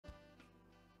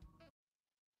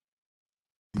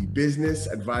the Business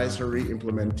Advisory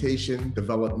Implementation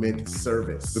Development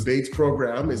Service. The BATES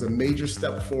program is a major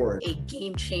step forward. A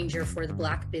game changer for the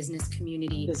Black business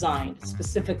community. Designed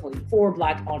specifically for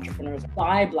Black entrepreneurs,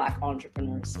 by Black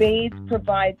entrepreneurs. BATES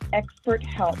provides expert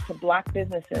help to Black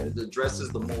businesses. It addresses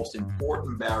the most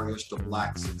important barriers to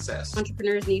Black success.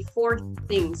 Entrepreneurs need 4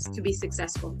 things to be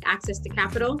successful: access to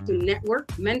capital, to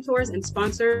network, mentors and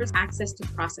sponsors, access to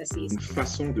processes. Une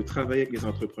façon de travailler avec les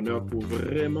entrepreneurs pour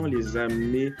vraiment les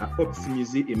amener à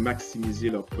optimiser et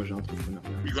maximiser leurs projets entrepreneuriaux.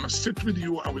 We're going to sit with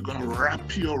you and we're going to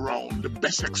wrap you around the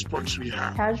best experts we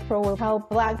have. CashPro will help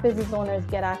Black business owners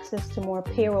get access to more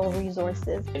payroll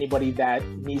resources. Anybody that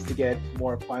needs to get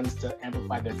more funds to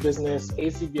amplify their business,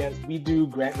 ACBN, we do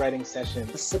grant writing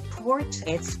sessions. The support,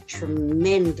 it's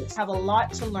tremendous. I have a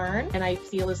lot to learn and I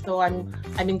feel as though I'm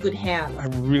in good hands.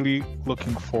 I'm really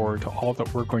looking forward to all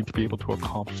that we're going to be able to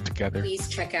accomplish together. Please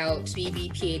check out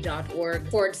bbpa.org/BATES.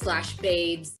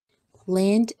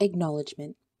 Land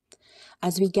acknowledgement.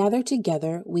 As we gather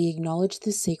together, we acknowledge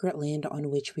the sacred land on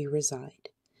which we reside.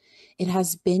 It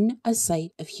has been a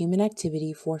site of human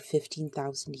activity for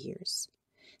 15,000 years.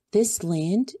 This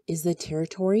land is the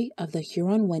territory of the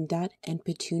Huron-Wendat and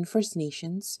Petun First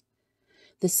Nations,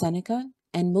 the Seneca,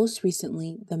 and most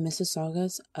recently, the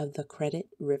Mississaugas of the Credit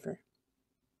River.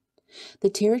 The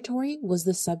territory was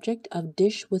the subject of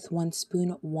Dish with One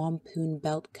Spoon Wampum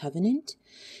Belt Covenant,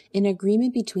 an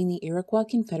agreement between the Iroquois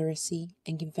Confederacy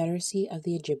and Confederacy of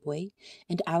the Ojibwe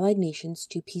and allied nations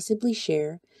to peaceably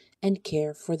share and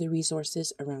care for the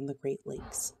resources around the Great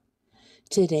Lakes.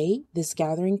 Today, this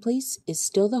gathering place is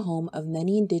still the home of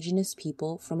many Indigenous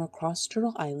people from across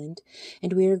Turtle Island,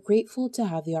 and we are grateful to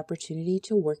have the opportunity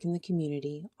to work in the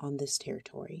community on this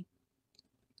territory.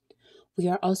 We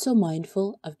are also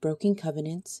mindful of broken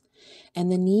covenants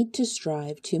and the need to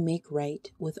strive to make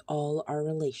right with all our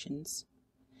relations.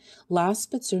 Last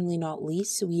but certainly not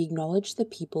least, we acknowledge the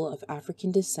people of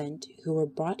African descent who were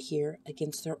brought here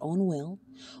against their own will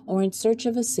or in search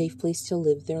of a safe place to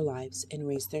live their lives and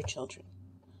raise their children.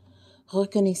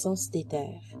 Reconnaissance des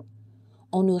terres.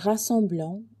 En nous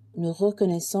rassemblant, nous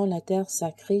reconnaissons la terre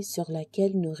sacrée sur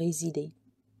laquelle nous résidons.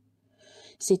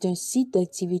 C'est un site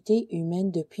d'activité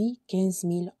humaine depuis 15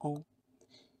 000 ans.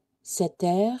 Cette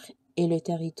terre est le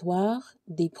territoire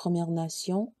des Premières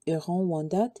Nations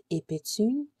Huron-Wendat et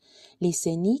Petun, les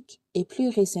Scéniques et plus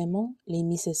récemment les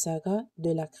Mississaugas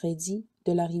de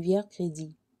la rivière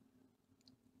Crédit.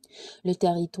 Le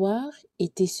territoire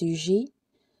était sujet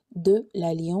de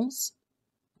l'alliance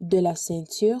de la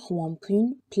ceinture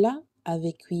Wampum plat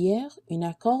avec cuillère, un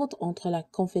accord entre la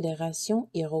Confédération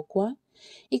Iroquois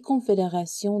et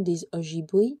Confédération des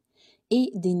Ojibwe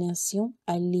et des nations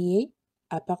alliées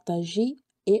à partager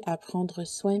et à prendre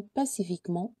soin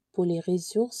pacifiquement pour les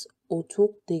ressources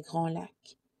autour des Grands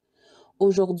Lacs.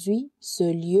 Aujourd'hui, ce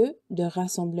lieu de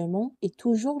rassemblement est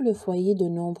toujours le foyer de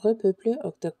nombreux peuples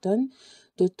autochtones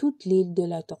de toute l'île de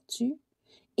la Tortue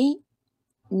et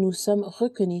nous sommes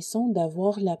reconnaissants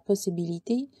d'avoir la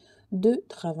possibilité de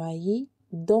travailler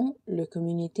dans la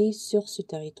communauté sur ce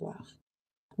territoire.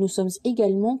 Nous sommes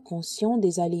également conscients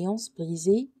des alliances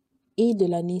brisées et de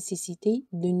la nécessité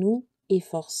de nous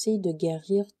efforcer de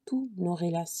guérir toutes nos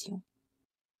relations.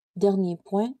 Dernier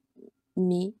point,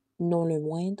 mais non le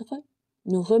moindre,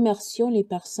 nous remercions les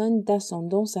personnes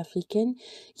d'ascendance africaine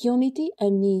qui ont été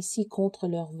amenées ici contre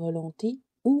leur volonté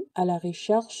ou à la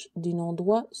recherche d'un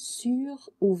endroit sûr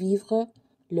où vivre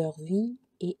leur vie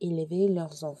et élever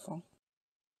leurs enfants.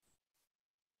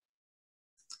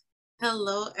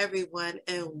 Hello, everyone,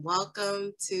 and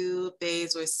welcome to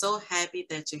BATES. We're so happy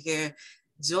that you're here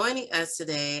joining us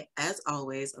today. As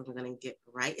always, I'm going to get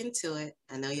right into it.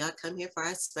 I know y'all come here for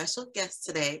our special guest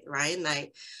today, Ryan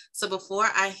Knight. So before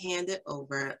I hand it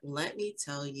over, let me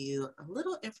tell you a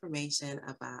little information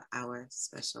about our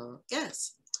special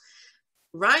guest.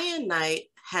 Ryan Knight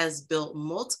has built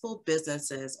multiple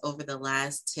businesses over the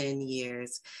last 10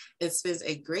 years and spends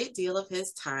a great deal of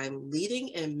his time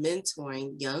leading and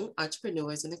mentoring young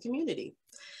entrepreneurs in the community.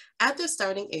 After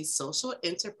starting a social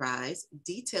enterprise,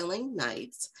 Detailing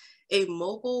Knights, a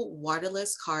mobile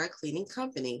waterless car cleaning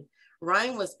company,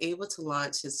 Ryan was able to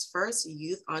launch his first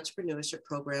youth entrepreneurship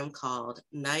program called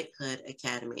Knighthood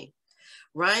Academy.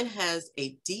 Ryan has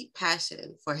a deep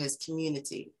passion for his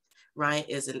community. Ryan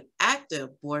is an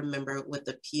active board member with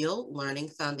the Peel Learning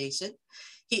Foundation.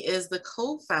 He is the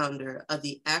co-founder of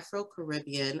the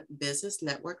Afro-Caribbean Business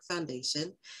Network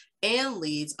Foundation and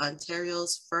leads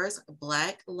Ontario's first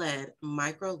Black-led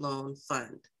microloan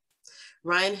fund.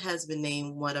 Ryan has been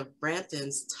named one of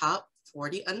Brampton's top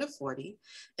 40 Under 40,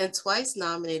 and twice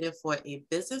nominated for a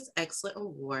Business Excellence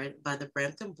Award by the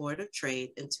Brampton Board of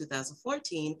Trade in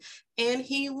 2014, and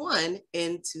he won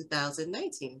in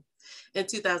 2019. In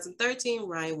 2013,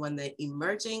 Ryan won the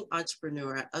Emerging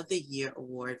Entrepreneur of the Year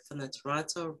Award from the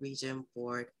Toronto Region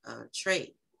Board of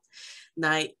Trade.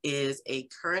 Knight is a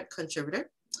current contributor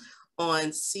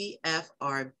on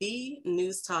CFRB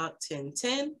News Talk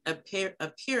 1010,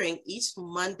 appearing each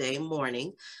Monday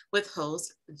morning with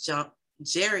host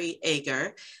Jerry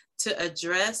Ager to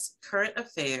address current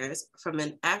affairs from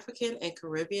an African and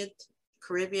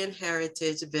Caribbean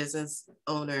heritage business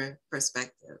owner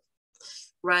perspective.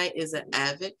 Ryan is an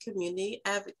avid community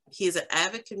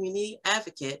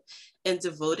advocate and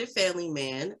devoted family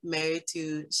man, married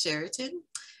to Sheraton,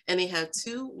 and they have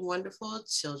two wonderful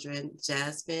children,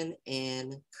 Jasmine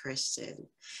and Christian.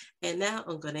 And now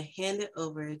I'm going to hand it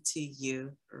over to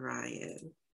you,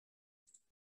 Ryan.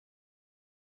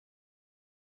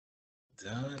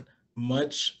 Done.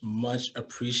 Much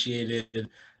appreciated.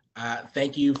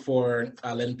 Thank you for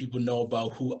letting people know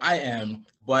about who I am,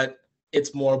 but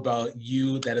it's more about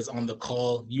you that is on the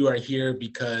call. You are here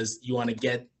because you want to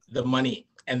get the money,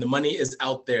 and the money is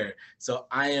out there. So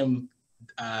I am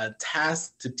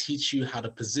tasked to teach you how to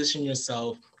position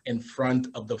yourself in front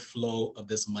of the flow of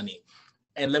this money.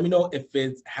 And let me know if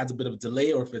it has a bit of a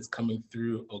delay or if it's coming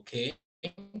through okay.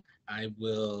 I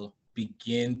will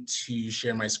begin to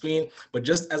share my screen, but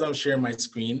just as I'm sharing my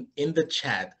screen, in the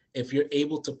chat, if you're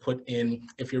able to put in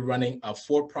if you're running a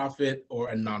for-profit or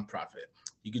a nonprofit.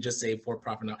 You could just say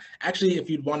for-profit now. Actually, if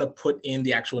you'd want to put in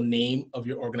the actual name of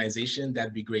your organization,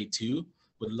 that'd be great too.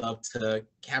 Would love to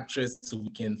capture it so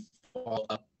we can follow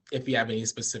up if you have any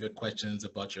specific questions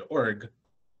about your org.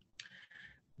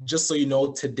 Just so you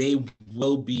know, today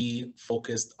will be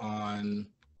focused on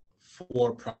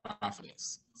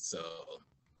for-profits. So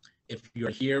if you're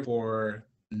here for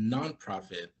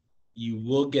nonprofit, you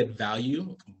will get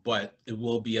value, but it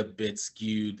will be a bit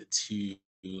skewed to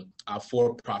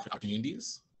for-profit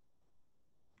opportunities.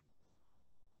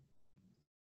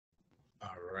 All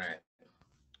right.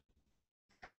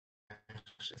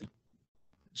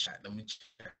 Let me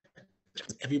check.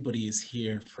 Everybody is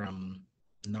here from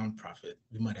nonprofit.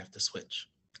 We might have to switch.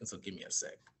 So give me a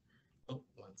sec. Oh,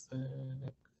 1 sec.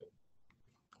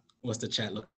 What's the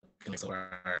chat looking like so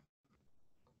far?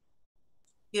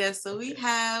 Yeah, so we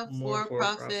have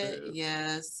for-profit,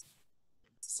 yes.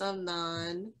 Some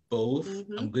non. Both.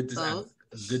 I'm good to both.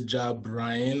 Good job,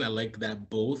 Brian. I like that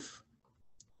both.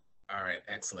 All right,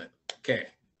 excellent. Okay.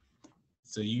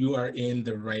 So you are in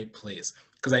the right place.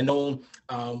 Because I know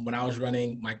when I was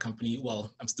running my company,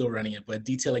 well, I'm still running it, but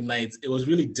Detail Ignites, it was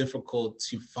really difficult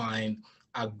to find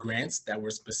grants that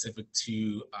were specific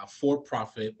to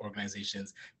for-profit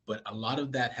organizations, but a lot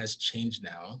of that has changed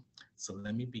now. So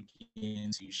let me begin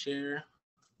to share.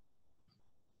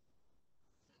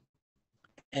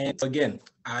 And so again,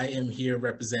 I am here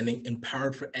representing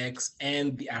Empowered for X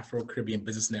and the Afro-Caribbean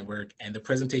Business Network. And the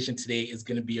presentation today is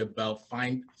going to be about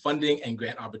funding and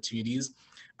grant opportunities.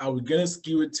 We're going to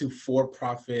skew it to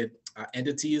for-profit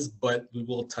entities, but we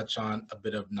will touch on a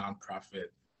bit of nonprofit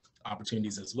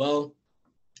opportunities as well.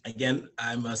 Again,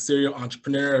 I'm a serial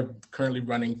entrepreneur, currently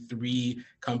running 3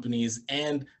 companies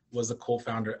and was a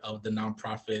co-founder of the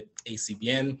nonprofit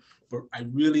ACBN. But I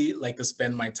really like to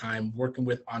spend my time working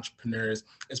with entrepreneurs,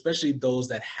 especially those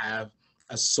that have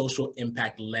a social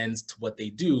impact lens to what they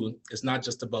do. It's not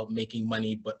just about making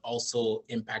money, but also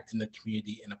impacting the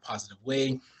community in a positive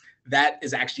way. That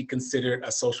is actually considered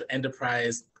a social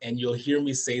enterprise. And you'll hear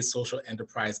me say social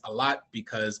enterprise a lot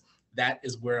because that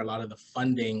is where a lot of the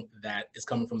funding that is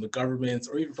coming from the governments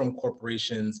or even from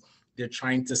corporations, they're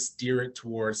trying to steer it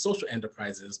towards social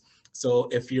enterprises. So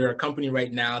if you're a company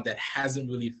right now that hasn't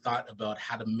really thought about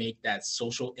how to make that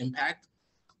social impact,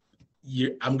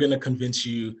 I'm going to convince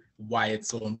you why it's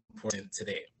so important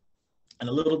today. And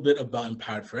a little bit about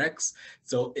Empowered for X.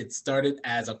 So it started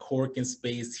as a co-working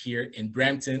space here in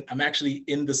Brampton. I'm actually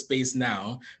in the space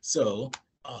now. So,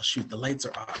 oh shoot, the lights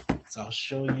are off. So I'll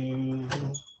show you.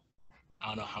 I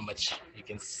don't know how much you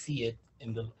can see it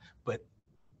in the, but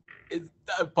I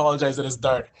apologize that it's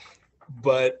dark.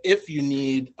 But if you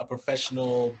need a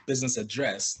professional business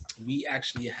address, we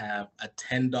actually have a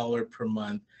 $10 per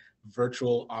month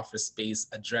virtual office space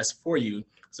address for you.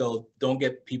 So don't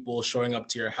get people showing up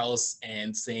to your house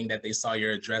and saying that they saw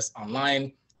your address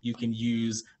online. You can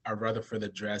use our Rutherford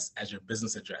address as your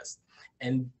business address.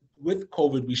 And with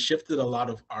COVID, we shifted a lot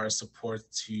of our support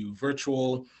to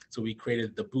virtual. So we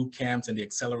created the boot camps and the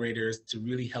accelerators to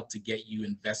really help to get you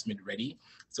investment ready.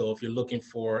 So if you're looking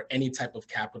for any type of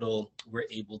capital, we're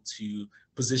able to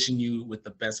position you with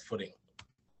the best footing.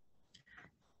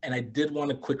 And I did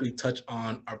want to quickly touch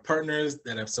on our partners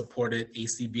that have supported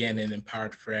ACBN and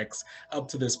Empowered for X up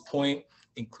to this point,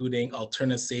 including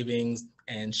Alterna Savings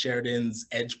and Sheridan's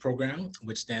EDGE program,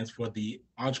 which stands for the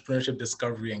Entrepreneurship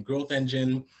Discovery and Growth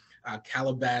Engine.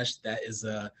 Calabash, that is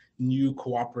a new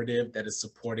cooperative that is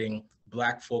supporting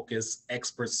Black-focused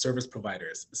expert service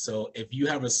providers. So if you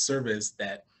have a service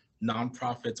that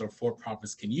nonprofits or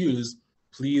for-profits can use,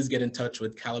 please get in touch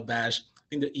with Calabash. I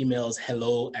think the email is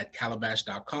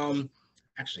hello@calabash.com.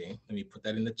 Actually, let me put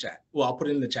that in the chat. Well, I'll put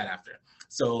it in the chat after.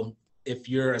 So if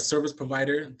you're a service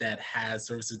provider that has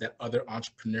services that other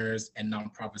entrepreneurs and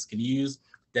nonprofits can use,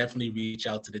 definitely reach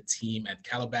out to the team at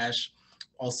Calabash.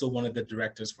 Also one of the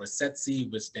directors for SETC,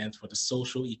 which stands for the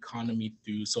Social Economy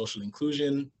Through Social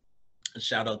Inclusion. A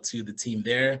shout out to the team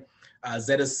there.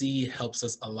 ZSC helps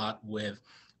us a lot with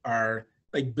our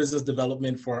business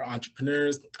development for our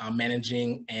entrepreneurs,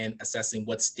 managing and assessing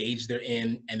what stage they're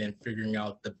in, and then figuring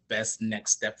out the best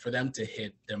next step for them to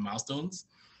hit their milestones.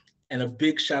 And a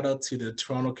big shout out to the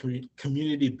Toronto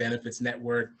Community Benefits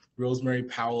Network. Rosemary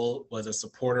Powell was a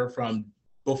supporter from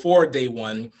before day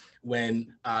one,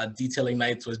 when Detailing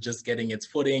Nights was just getting its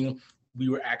footing. We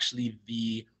were actually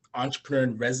the entrepreneur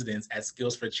in residence at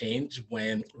Skills for Change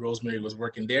when Rosemary was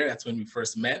working there. That's when we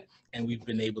first met, and we've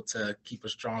been able to keep a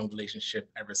strong relationship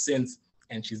ever since,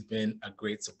 and she's been a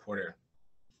great supporter.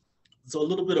 So a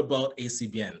little bit about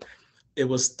ACBN. It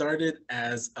was started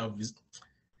as an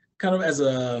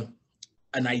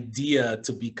idea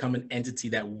to become an entity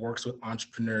that works with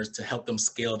entrepreneurs to help them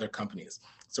scale their companies.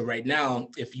 So right now,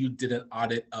 if you did an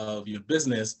audit of your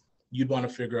business, you'd want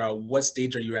to figure out what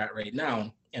stage are you at right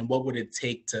now and what would it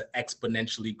take to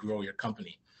exponentially grow your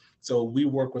company. So we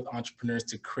work with entrepreneurs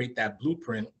to create that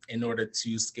blueprint in order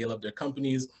to scale up their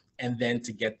companies and then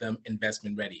to get them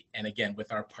investment ready. And again,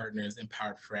 with our partners,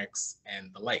 Empowered for X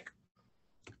and the like.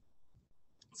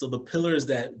 So the pillars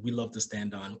that we love to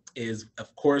stand on is,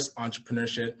 of course,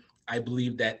 entrepreneurship. I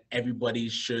believe that everybody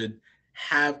should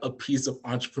have a piece of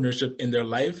entrepreneurship in their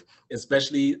life,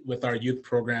 especially with our youth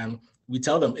program. We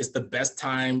tell them it's the best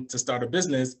time to start a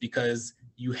business because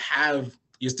you're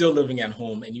still living at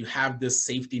home and you have this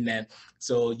safety net,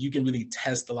 so you can really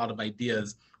test a lot of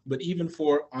ideas. But even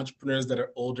for entrepreneurs that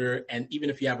are older, and even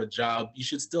if you have a job, you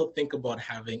should still think about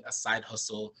having a side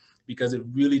hustle, because it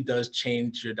really does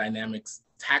change your dynamics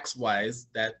tax-wise.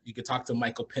 That you could talk to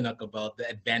Michael Pinnock about the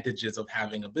advantages of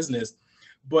having a business,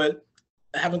 but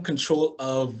having control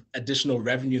of additional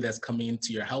revenue that's coming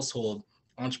into your household,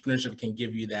 entrepreneurship can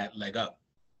give you that leg up.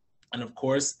 And of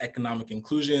course, economic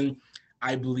inclusion.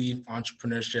 I believe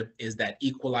entrepreneurship is that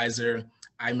equalizer.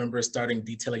 I remember starting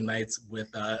Detailing Nights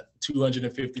with a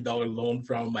 $250 loan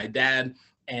from my dad,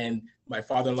 and my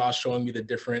father-in-law showing me the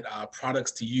different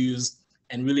products to use,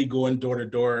 and really going door to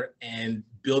door and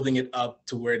building it up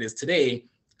to where it is today,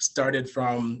 started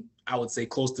from, I would say,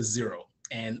 close to zero.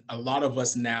 And a lot of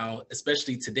us now,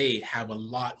 especially today, have a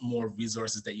lot more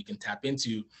resources that you can tap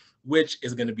into, which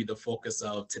is going to be the focus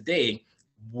of today.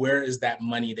 Where is that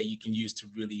money that you can use to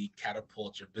really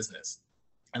catapult your business?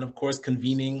 And of course,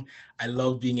 convening. I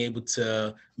love being able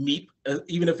to meet,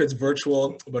 even if it's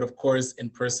virtual, but of course, in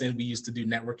person. We used to do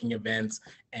networking events,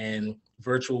 and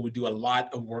virtual, we do a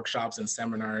lot of workshops and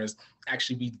seminars.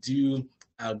 Actually, we do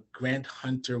a Grant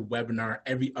Hunter webinar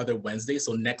every other Wednesday.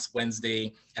 So next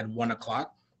Wednesday at 1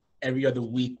 o'clock. Every other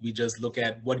week, we just look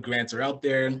at what grants are out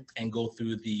there and go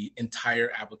through the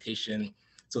entire application.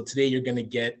 So today you're gonna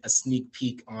get a sneak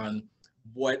peek on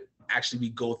what actually we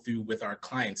go through with our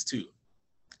clients too.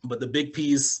 But the big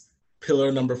piece,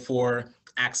 pillar number 4,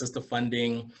 access to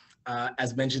funding.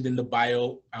 As mentioned in the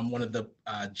bio, I'm one of the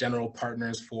general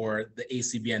partners for the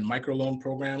ACBN microloan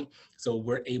program. So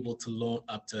we're able to loan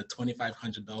up to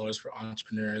 $2,500 for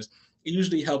entrepreneurs. It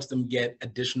usually helps them get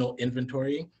additional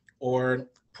inventory or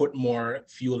put more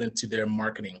fuel into their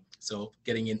marketing. So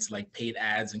getting into like paid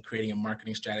ads and creating a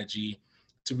marketing strategy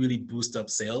to really boost up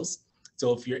sales.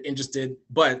 So if you're interested,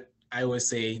 but I always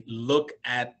say, look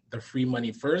at the free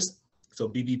money first. So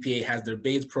BBPA has their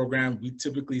BAIDS program. We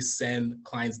typically send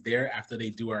clients there after they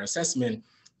do our assessment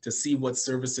to see what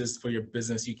services for your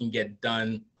business you can get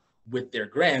done with their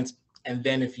grants. And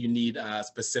then if you need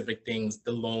specific things,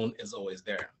 the loan is always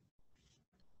there.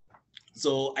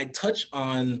 So I touch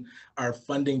on our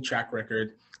funding track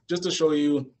record just to show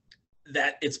you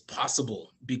that it's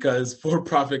possible, because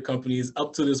for-profit companies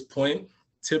up to this point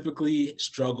typically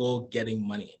struggle getting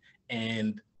money.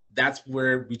 And that's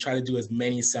where we try to do as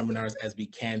many seminars as we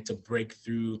can to break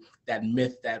through that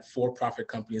myth that for-profit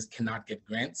companies cannot get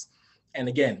grants. And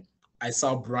again, I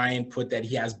saw Brian put that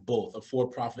he has both a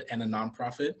for-profit and a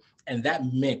nonprofit. And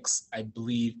that mix, I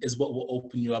believe, is what will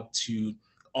open you up to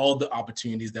all the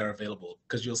opportunities that are available.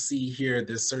 Because you'll see here,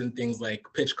 there's certain things like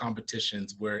pitch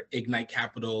competitions where Ignite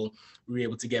Capital, we were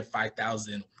able to get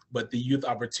 5,000, but the Youth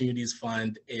Opportunities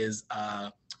Fund is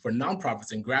for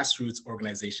nonprofits and grassroots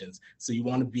organizations. So you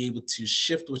want to be able to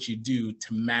shift what you do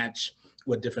to match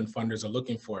what different funders are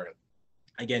looking for.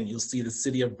 Again, you'll see the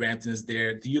city of Brampton is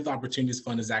there. The Youth Opportunities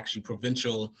Fund is actually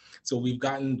provincial. So we've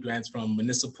gotten grants from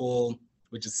municipal,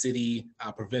 which is city,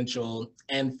 provincial,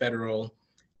 and federal.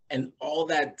 And all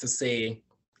that to say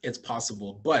it's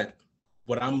possible. But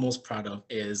what I'm most proud of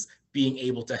is being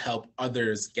able to help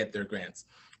others get their grants.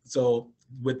 So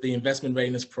with the Investment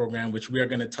Readiness Program, which we are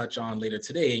going to touch on later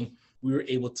today, we were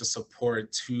able to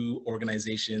support 2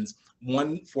 organizations,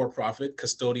 one for-profit,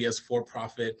 Custodia's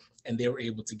for-profit, and they were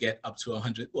able to get up to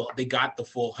 100, well, they got the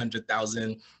full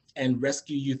 100,000. And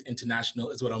Rescue Youth International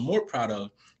is what I'm more proud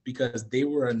of, because they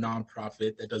were a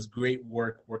nonprofit that does great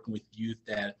work working with youth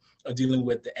that are dealing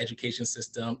with the education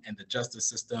system and the justice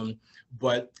system,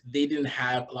 but they didn't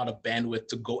have a lot of bandwidth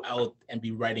to go out and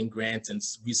be writing grants and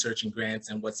researching grants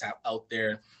and what's out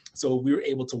there. So we were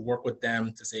able to work with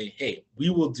them to say, hey, we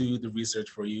will do the research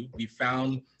for you. We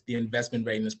found the Investment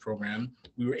Readiness Program.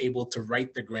 We were able to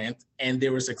write the grant and they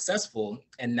were successful.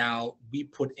 And now we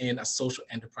put in a social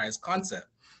enterprise concept.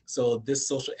 So this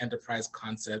social enterprise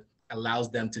concept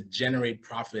allows them to generate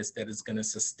profits that is going to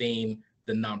sustain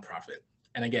the nonprofit.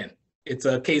 And again, it's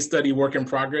a case study work in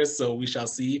progress, so we shall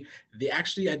see. They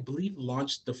actually, I believe,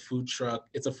 launched the food truck.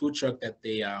 It's a food truck that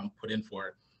they put in for.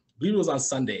 I believe it was on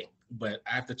Sunday, but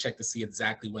I have to check to see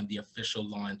exactly when the official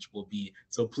launch will be.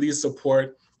 So please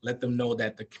support, let them know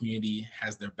that the community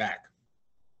has their back.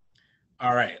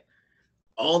 All right,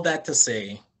 all that to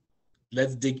say,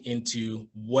 let's dig into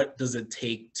what does it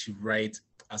take to write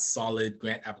a solid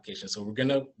grant application. So we're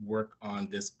gonna work on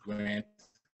this grant.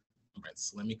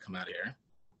 So let me come out here.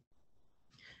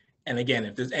 And again,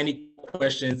 if there's any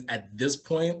questions at this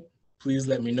point, please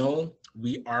let me know.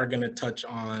 We are gonna touch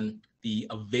on the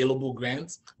available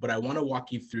grants, but I wanna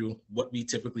walk you through what we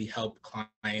typically help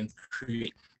clients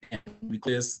create. And we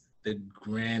call this the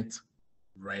grant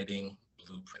writing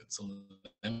blueprint. So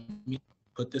let me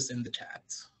put this in the chat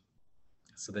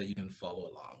so that you can follow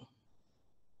along. All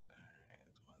right,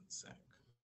 one sec.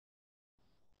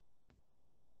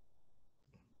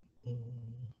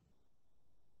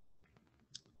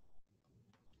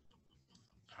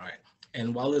 All right,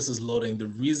 and while this is loading, the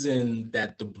reason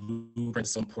that the blueprint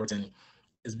is so important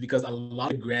is because a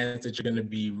lot of grants that you're going to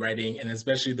be writing, and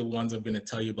especially the ones I'm going to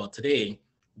tell you about today,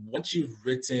 once you've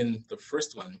written the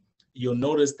first one, you'll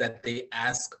notice that they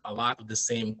ask a lot of the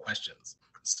same questions.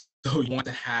 So you want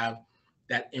to have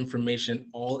that information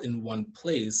all in one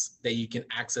place that you can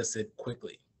access it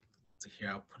quickly. So here,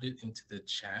 I'll put it into the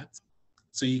chat.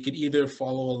 So you could either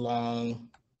follow along.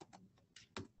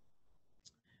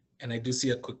 And I do see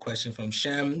a quick question from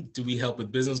Shem. Do we help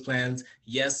with business plans?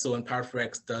 Yes, so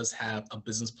Empower4X does have a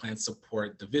business plan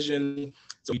support division.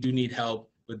 So we do need help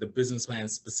with the business plan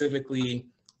specifically.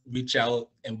 Reach out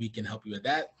and we can help you with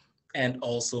that. And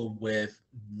also with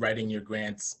writing your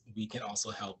grants, we can also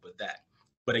help with that.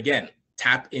 But again,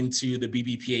 tap into the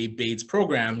BBPA BAIDS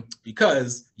program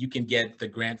because you can get the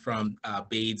grant from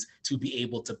BAIDS to be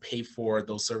able to pay for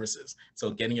those services. So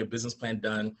getting your business plan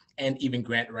done and even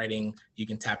grant writing, you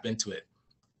can tap into it.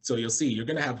 So you'll see you're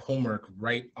gonna have homework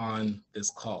right on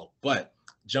this call, but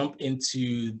jump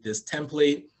into this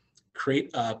template,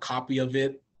 create a copy of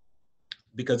it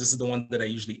because this is the one that I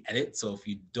usually edit. So if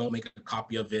you don't make a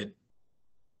copy of it,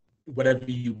 whatever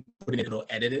you put in it, it'll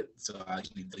edit it. So I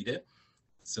actually delete it.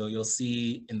 So you'll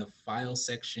see in the file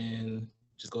section,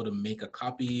 just go to make a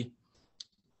copy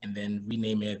and then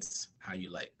rename it how you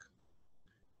like.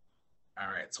 All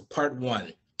right, so part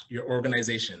one, your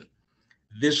organization.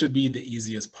 This should be the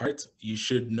easiest part. You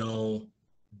should know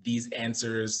these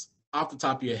answers off the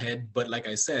top of your head, but like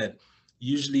I said,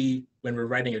 usually when we're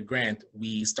writing a grant,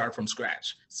 we start from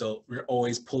scratch. So we're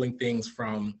always pulling things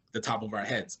from the top of our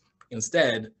heads.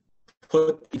 Instead,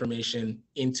 put information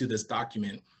into this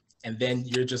document and then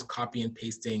you're just copy and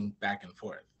pasting back and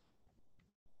forth.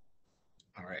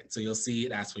 All right, so you'll see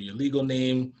it asks for your legal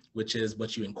name, which is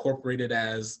what you incorporated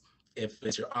as. If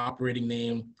it's your operating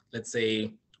name, let's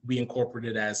say we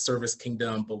incorporated as Service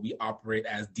Kingdom, but we operate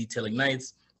as Detailing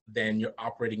Knights, then your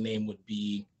operating name would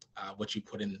be what you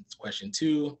put in question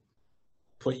 2.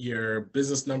 Put your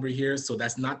business number here. So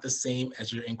that's not the same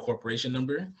as your incorporation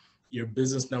number. Your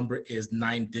business number is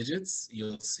 9 digits.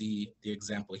 You'll see the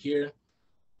example here.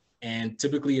 And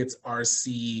typically it's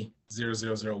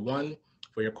RC0001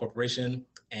 for your corporation.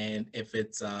 And if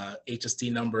it's a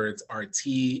HST number, it's RT.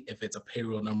 If it's a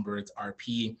payroll number, it's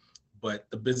RP. but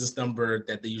the business number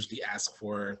that they usually ask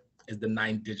for is the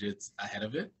 9 digits ahead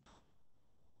of it.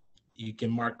 You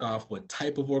can mark off what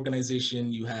type of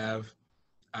organization you have,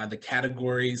 the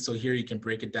category. So here you can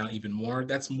break it down even more.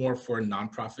 That's more for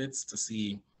nonprofits to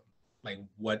see like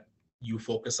what you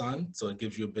focus on. So it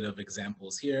gives you a bit of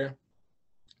examples here.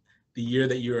 The year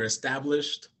that you were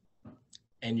established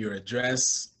and your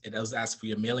address. It does ask for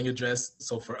your mailing address.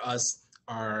 So for us,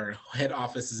 our head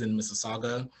office is in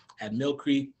Mississauga at Mill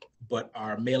Creek, but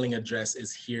our mailing address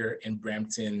is here in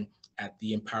Brampton at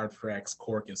the Empowered for X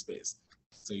co-working space.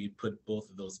 So you put both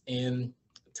of those in,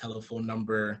 telephone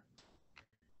number.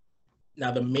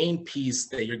 Now the main piece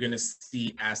that you're gonna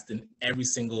see asked in every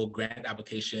single grant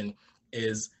application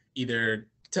is either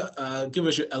to give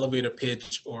us your elevator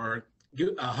pitch or give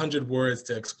 100 words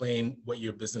to explain what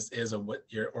your business is or what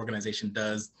your organization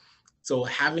does. So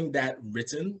having that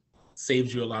written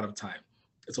saves you a lot of time.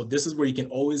 So this is where you can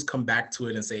always come back to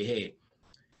it and say, hey,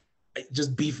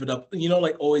 just beef it up, you know,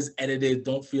 like always edit it.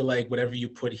 Don't feel like whatever you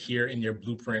put here in your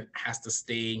blueprint has to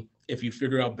stay. If you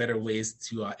figure out better ways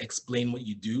to explain what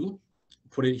you do,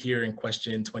 put it here in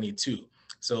question 22.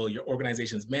 So your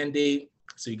organization's mandate,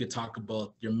 so you could talk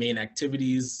about your main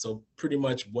activities, so pretty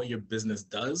much what your business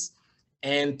does,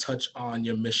 and touch on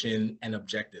your mission and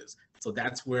objectives. So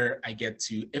that's where I get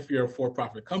to, if you're a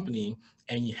for-profit company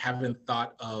and you haven't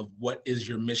thought of what is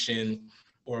your mission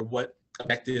or what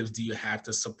objectives do you have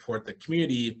to support the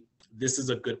community, this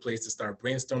is a good place to start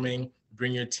brainstorming,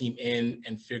 bring your team in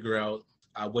and figure out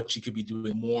what you could be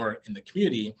doing more in the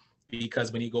community,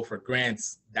 because when you go for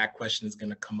grants, that question is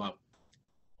gonna come up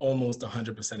almost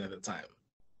 100% of the time.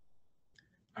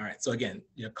 All right, so again,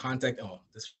 your contact, oh,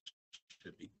 this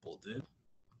should be bolded.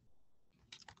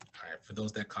 All right, for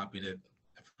those that copied it,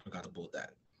 I forgot to bold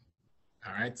that.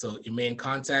 All right, so your main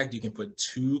contact, you can put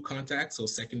 2 contacts, so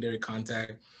secondary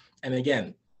contact. And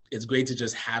again, it's great to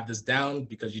just have this down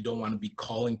because you don't want to be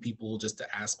calling people just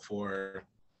to ask for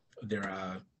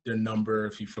their number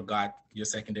if you forgot your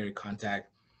secondary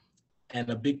contact. And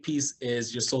a big piece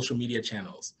is your social media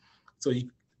channels. So I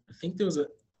think there was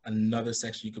another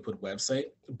section you could put website,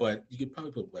 but you could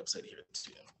probably put website here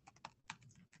too.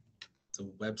 So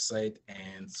website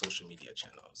and social media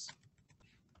channels.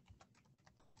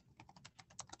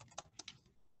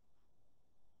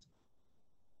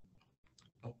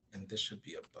 Oh, and this should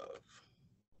be above.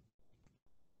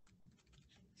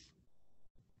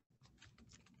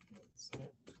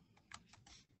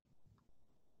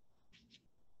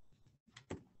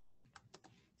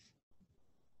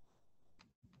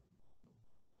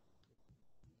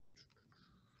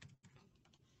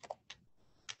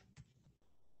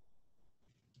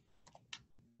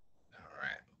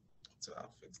 So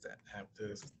I'll fix that after.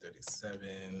 This is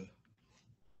 37.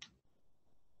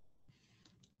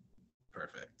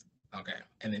 Perfect. Okay,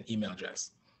 and then email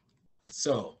address.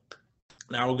 So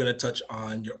now we're gonna touch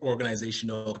on your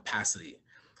organizational capacity.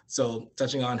 So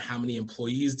touching on how many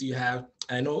employees do you have?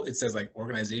 And I know it says like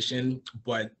organization,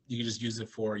 but you can just use it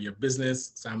for your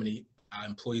business. So how many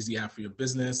employees do you have for your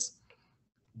business?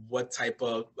 What type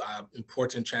of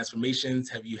important transformations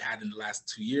have you had in the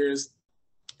last 2 years?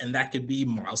 And that could be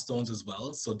milestones as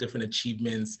well. So different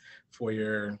achievements for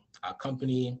your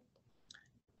company.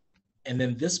 And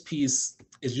then this piece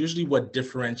is usually what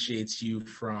differentiates you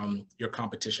from your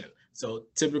competition. So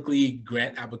typically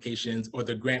grant applications or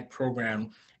the grant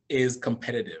program is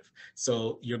competitive.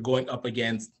 So you're going up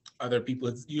against other people.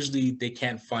 It's usually they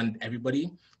can't fund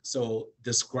everybody. So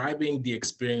describing the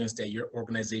experience that your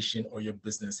organization or your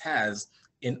business has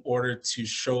in order to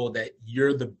show that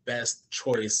you're the best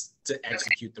choice to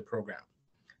execute the program.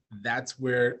 That's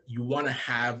where you want to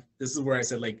have, this is where I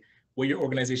said like what your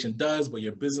organization does, what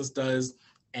your business does,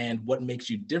 and what makes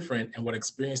you different and what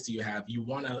experience do you have. You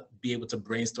want to be able to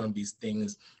brainstorm these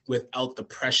things without the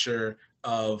pressure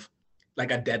of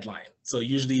like a deadline. So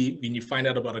usually when you find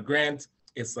out about a grant,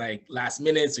 it's like last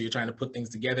minute, so you're trying to put things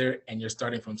together and you're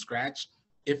starting from scratch.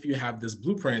 If you have this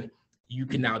blueprint, you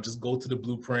can now just go to the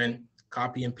blueprint,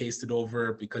 copy and paste it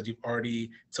over because you've already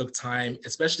took time,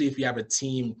 especially if you have a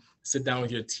team, sit down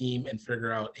with your team and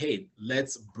figure out, hey,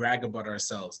 let's brag about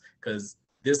ourselves, because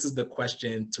this is the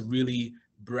question to really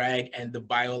brag. And the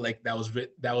bio like that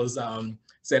was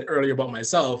said earlier about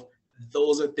myself,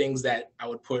 those are things that I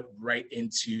would put right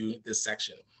into this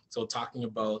section. So talking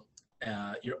about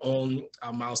your own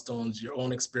milestones, your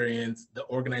own experience, the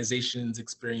organization's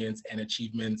experience and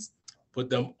achievements, put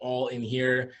them all in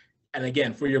here. And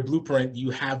again, for your blueprint,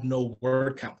 you have no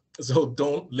word count. So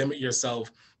don't limit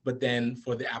yourself, but then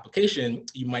for the application,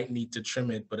 you might need to trim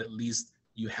it, but at least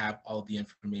you have all the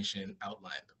information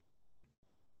outlined.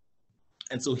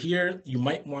 And so here you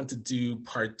might want to do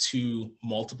part 2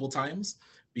 multiple times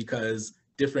because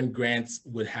different grants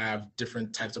would have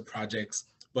different types of projects.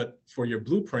 But for your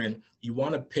blueprint, you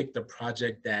want to pick the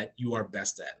project that you are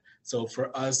best at. So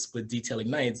for us with Detail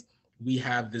Ignites, we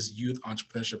have this youth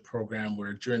entrepreneurship program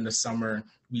where during the summer,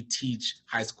 we teach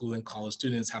high school and college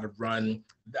students how to run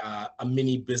a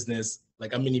mini business,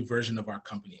 like a mini version of our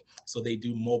company. So they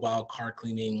do mobile car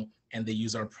cleaning and they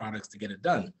use our products to get it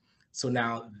done. So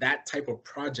now that type of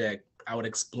project, I would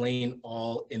explain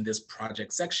all in this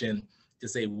project section to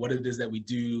say what it is that we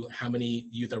do, how many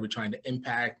youth are we trying to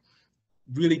impact,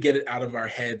 really get it out of our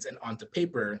heads and onto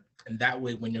paper. And that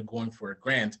way, when you're going for a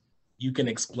grant, you can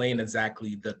explain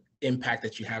exactly the impact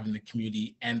that you have in the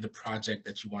community and the project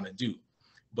that you want to do.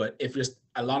 But if you're,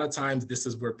 a lot of times this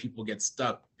is where people get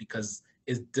stuck because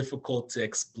it's difficult to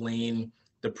explain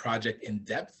the project in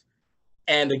depth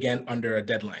and again, under a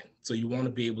deadline. So you want to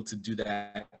be able to do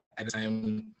that at a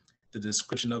time, the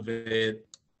description of it,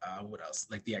 what else?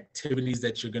 Like the activities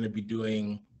that you're going to be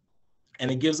doing. And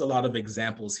it gives a lot of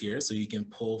examples here. So you can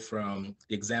pull from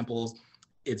the examples.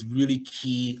 It's really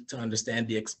key to understand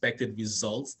the expected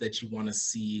results that you want to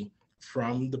see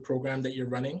from the program that you're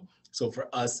running. So for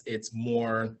us, it's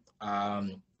more,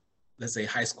 let's say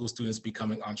high school students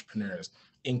becoming entrepreneurs,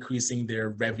 increasing their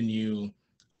revenue,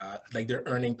 like their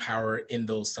earning power in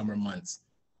those summer months.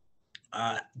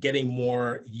 Getting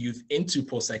more youth into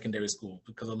post-secondary school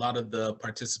because a lot of the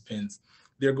participants,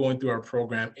 they're going through our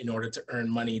program in order to earn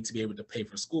money to be able to pay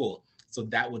for school. So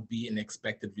that would be an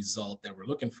expected result that we're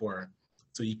looking for.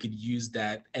 So you could use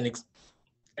that. And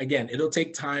again, it'll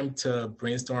take time to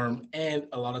brainstorm. And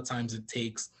a lot of times it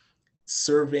takes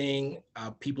surveying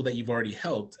people that you've already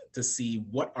helped to see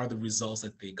what are the results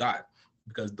that they got,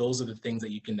 because those are the things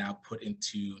that you can now put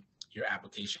into your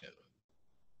application.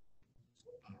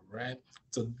 All right,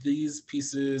 so these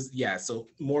pieces, yeah, so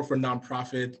more for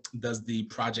nonprofit, does the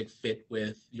project fit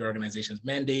with your organization's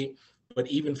mandate? But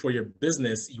even for your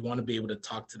business, you want to be able to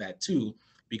talk to that too,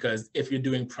 because if you're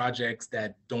doing projects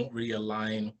that don't really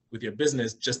align with your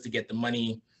business just to get the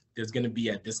money, there's going to be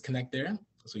a disconnect there.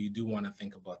 So you do want to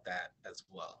think about that as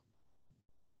well.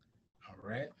 All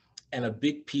right, and a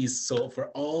big piece, so for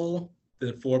all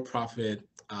the for-profit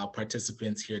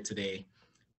participants here today,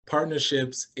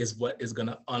 partnerships is what is going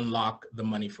to unlock the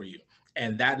money for you.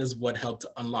 And that is what helped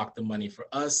to unlock the money for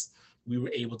us. We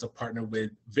were able to partner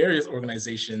with various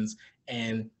organizations.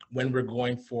 And when we're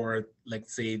going for, like,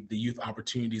 say, the Youth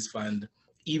Opportunities Fund,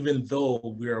 even though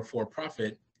we're a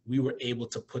for-profit, we were able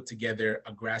to put together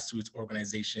a grassroots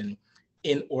organization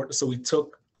in order. So we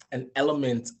took an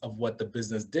element of what the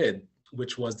business did,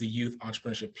 which was the youth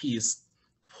entrepreneurship piece,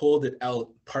 pulled it out,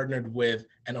 partnered with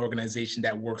an organization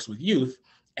that works with youth,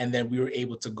 and then we were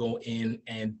able to go in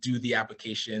and do the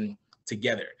application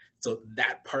together. So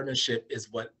that partnership is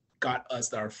what got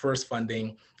us our first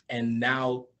funding. And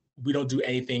now we don't do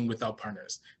anything without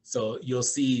partners. So you'll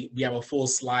see we have a full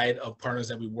slide of partners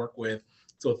that we work with.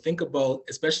 So think about,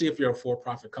 especially if you're a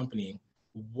for-profit company,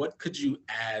 what could you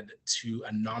add to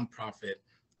a nonprofit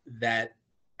that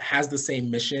has the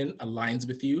same mission, aligns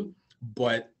with you,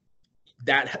 but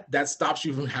that stops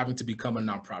you from having to become a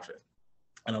nonprofit.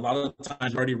 And a lot of the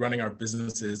times, we're already running our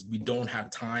businesses, we don't have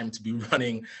time to be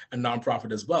running a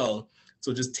nonprofit as well.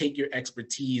 So just take your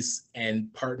expertise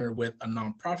and partner with a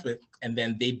nonprofit, and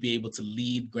then they'd be able to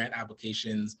lead grant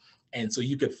applications. And so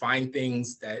you could find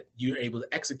things that you're able to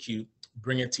execute,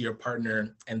 bring it to your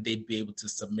partner, and they'd be able to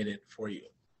submit it for you,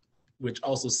 which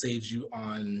also saves you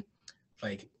on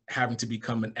like having to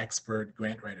become an expert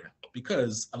grant writer,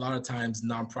 because a lot of times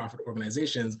nonprofit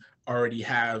organizations already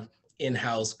have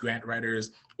in-house grant writers,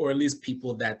 or at least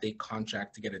people that they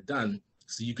contract to get it done.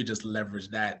 So you could just leverage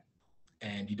that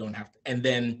and you don't have to. And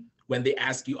then when they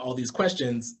ask you all these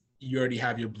questions, you already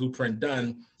have your blueprint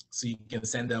done. So you can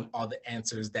send them all the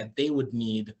answers that they would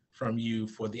need from you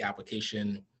for the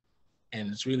application. And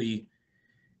it's really,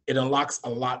 it unlocks a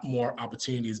lot more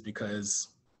opportunities because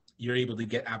you're able to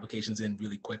get applications in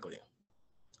really quickly.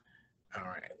 All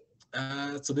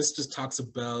right. So this just talks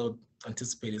about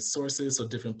anticipated sources, so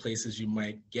different places you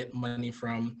might get money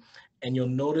from. And you'll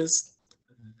notice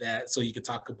that, so you could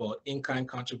talk about in-kind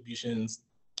contributions,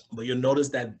 but you'll notice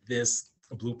that this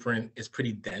blueprint is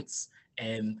pretty dense.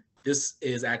 And this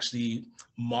is actually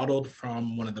modeled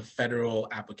from one of the federal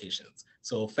applications.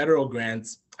 So federal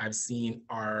grants I've seen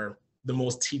are the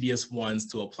most tedious ones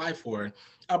to apply for.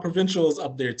 Provincial is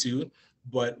up there too,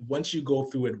 but once you go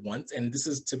through it once, and this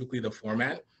is typically the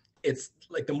format, it's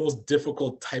like the most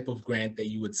difficult type of grant that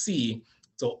you would see.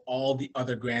 So all the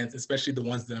other grants, especially the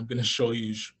ones that I'm going to show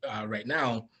you right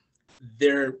now,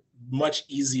 they're much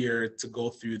easier to go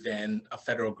through than a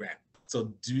federal grant.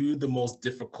 So do the most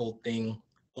difficult thing.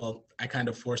 Well, I kind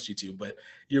of forced you to, but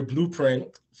your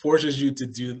blueprint forces you to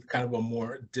do kind of a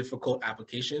more difficult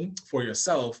application for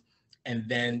yourself. And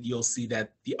then you'll see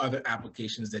that the other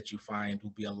applications that you find will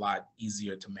be a lot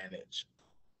easier to manage.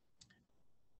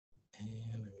 And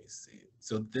let me see.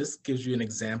 So this gives you an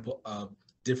example of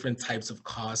different types of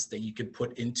costs that you could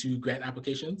put into grant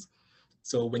applications.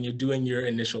 So when you're doing your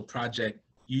initial project,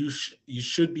 you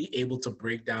should be able to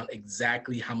break down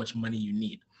exactly how much money you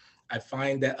need. I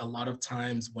find that a lot of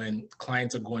times when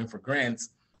clients are going for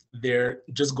grants, they're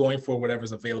just going for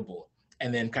whatever's available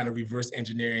and then kind of reverse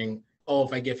engineering, oh,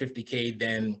 if I get 50K,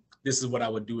 then this is what I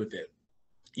would do with it.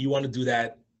 You want to do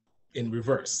that in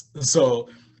reverse. So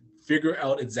figure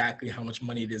out exactly how much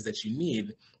money it is that you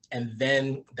need, and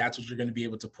then that's what you're going to be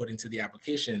able to put into the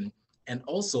application. And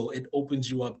also it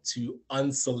opens you up to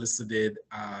unsolicited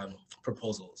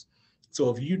proposals. So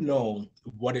if you know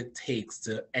what it takes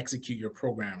to execute your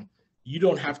program, you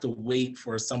don't have to wait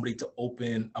for somebody to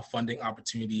open a funding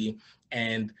opportunity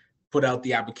and put out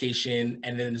the application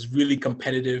and then it's really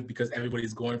competitive because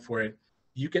everybody's going for it.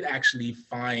 You could actually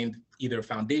find either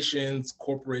foundations,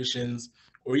 corporations,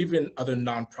 or even other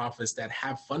nonprofits that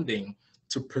have funding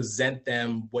to present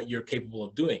them what you're capable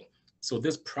of doing. So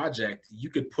this project, you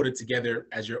could put it together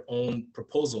as your own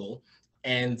proposal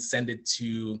and send it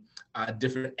to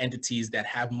different entities that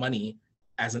have money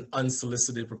as an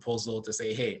unsolicited proposal to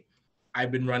say, hey, I've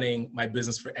been running my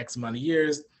business for X amount of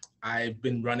years. I've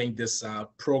been running this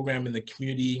program in the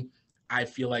community. I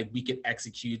feel like we could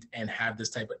execute and have this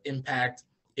type of impact.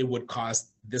 It would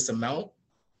cost this amount,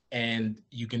 and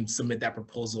you can submit that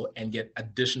proposal and get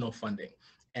additional funding.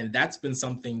 And that's been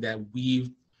something that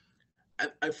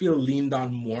I feel leaned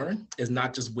on more, is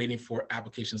not just waiting for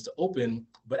applications to open,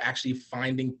 but actually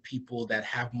finding people that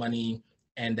have money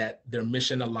and that their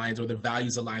mission aligns or their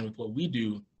values align with what we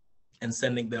do, and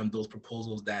sending them those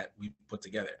proposals that we put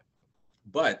together.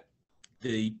 But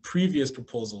the previous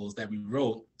proposals that we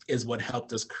wrote is what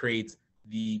helped us create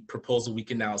the proposal we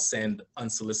can now send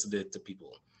unsolicited to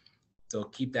people. So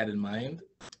keep that in mind.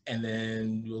 And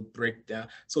then we'll break down.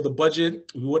 So the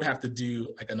budget, we would have to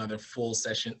do like another full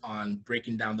session on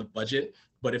breaking down the budget.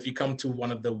 But if you come to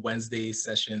one of the Wednesday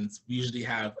sessions, we usually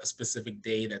have a specific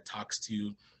day that talks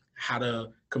to how to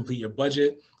complete your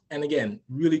budget. And again,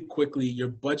 really quickly, your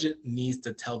budget needs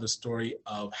to tell the story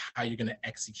of how you're going to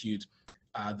execute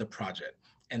the project.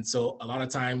 And so a lot of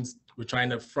times we're trying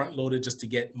to front load it just to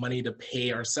get money to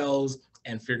pay ourselves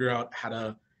and figure out how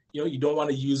to, you don't want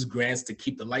to use grants to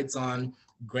keep the lights on.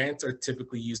 Grants are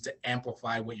typically used to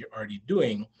amplify what you're already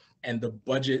doing, and the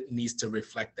budget needs to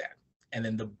reflect that. And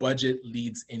then the budget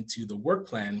leads into the work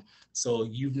plan. So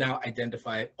you've now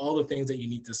identified all the things that you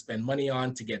need to spend money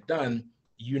on to get done.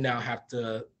 You now have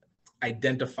to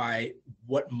identify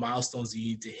what milestones you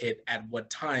need to hit at what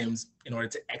times in order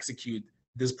to execute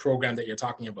this program that you're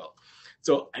talking about.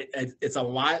 So it's a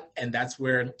lot, and that's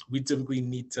where we typically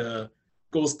need to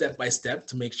go step by step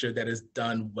to make sure that it's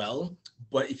done well.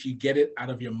 But if you get it out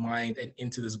of your mind and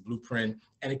into this blueprint,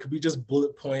 and it could be just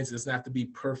bullet points, it doesn't have to be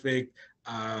perfect,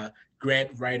 grant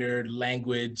writer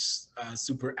language,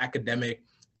 super academic,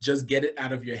 just get it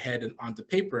out of your head and onto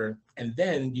paper. And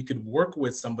then you could work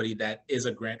with somebody that is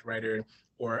a grant writer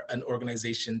or an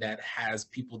organization that has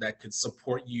people that could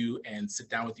support you and sit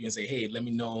down with you and say, hey, let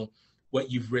me know what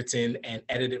you've written and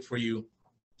edit it for you.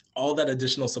 All that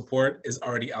additional support is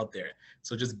already out there.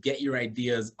 So just get your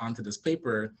ideas onto this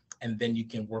paper, and then you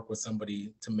can work with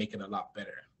somebody to make it a lot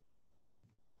better.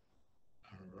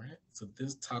 All right, so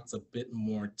this talks a bit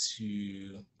more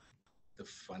to the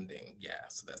funding. Yeah,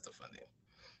 so that's the funding.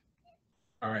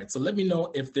 All right, so let me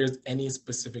know if there's any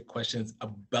specific questions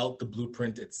about the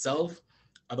blueprint itself.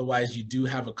 Otherwise, you do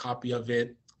have a copy of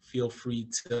it. Feel free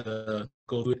to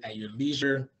go through it at your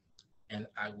leisure, and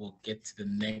I will get to the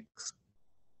next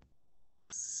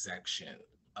section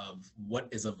of what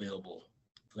is available.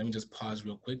 Let me just pause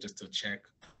real quick just to check.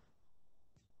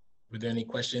 Were there any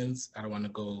questions? I don't want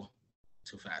to go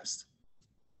too fast.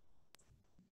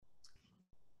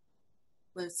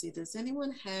 Let's see, does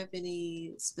anyone have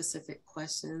any specific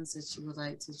questions that you would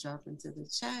like to drop into the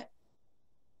chat?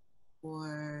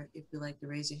 Or if you'd like to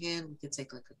raise your hand, we could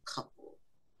take like a couple.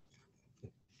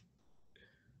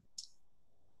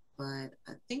 But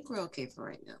I think we're okay for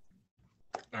right now.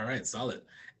 All right, solid.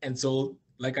 And so,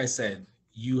 like I said,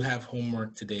 you have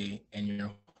homework today, and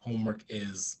your homework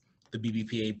is the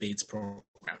BBPA Bates program.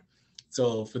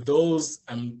 So for those,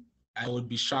 I would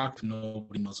be shocked if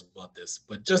nobody knows about this,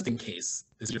 but just in case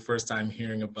this is your first time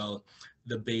hearing about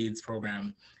the Bates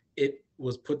program, it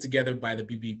was put together by the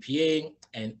BBPA,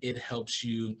 and it helps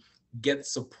you get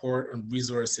support and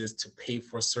resources to pay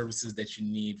for services that you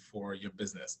need for your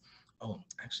business. Oh,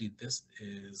 actually, this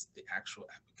is the actual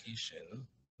application.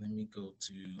 Let me go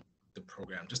to the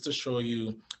program just to show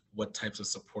you what types of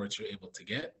support you're able to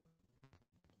get.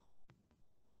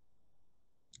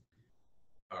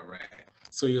 All right,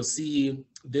 so you'll see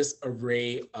this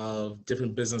array of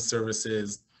different business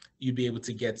services. You'll be able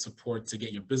to get support to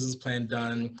get your business plan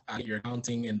done, get your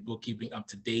accounting and bookkeeping up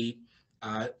to date,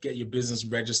 get your business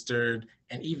registered,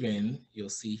 and even you'll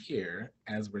see here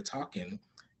as we're talking,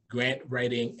 grant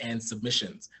writing and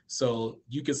submissions. So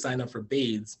you can sign up for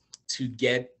BAIDS to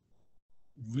get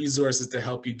resources to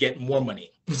help you get more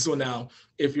money. So now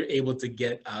if you're able to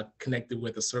get connected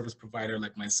with a service provider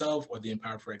like myself or the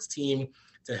Empower4X team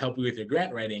to help you with your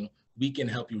grant writing, we can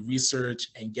help you research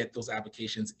and get those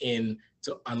applications in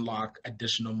to unlock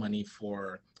additional money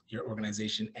for your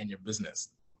organization and your business.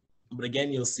 But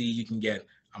again, you'll see you can get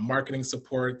a marketing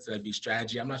support, that'd be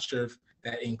strategy. I'm not sure if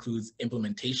that includes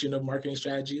implementation of marketing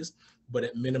strategies, but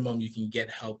at minimum, you can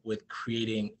get help with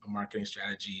creating a marketing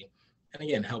strategy. And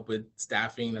again, help with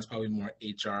staffing, that's probably more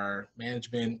HR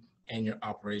management and your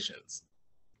operations.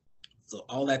 So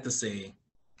all that to say,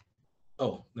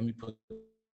 oh, let me put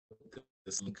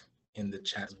this link in the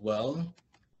chat as well,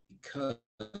 because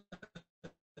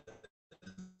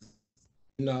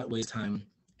do not waste time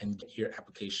and get your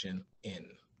application in.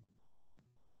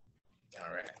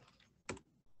 All right.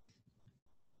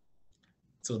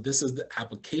 So this is the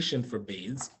application for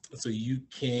BAIDS. So you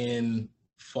can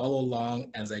follow along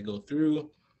as I go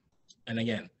through. And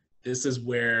again, this is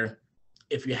where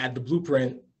if you had the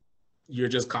blueprint, you're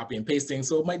just copy and pasting.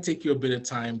 So it might take you a bit of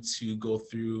time to go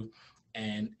through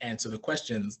and answer the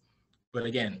questions. But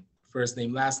again, first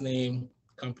name, last name,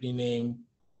 company name,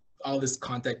 all this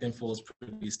contact info is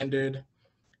pretty standard.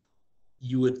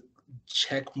 You would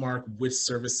check mark which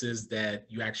services that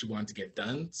you actually want to get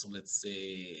done. So let's say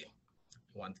you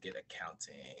want to get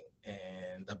accounting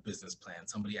and a business plan.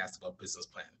 Somebody asked about business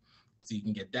plan. So you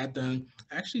can get that done.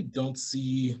 I actually don't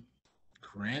see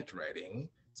grant writing.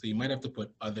 So you might have to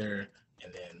put other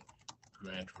and then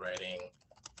grant writing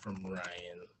from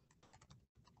Ryan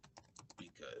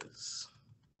because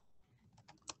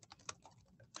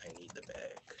I need the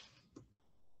bag.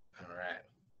 All right.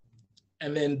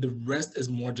 And then the rest is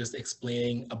more just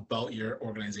explaining about your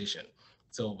organization.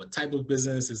 So what type of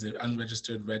business, is it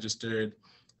unregistered, registered,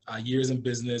 years in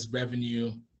business, revenue.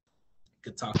 You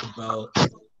could talk about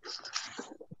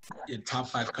your top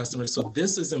 5 customers. So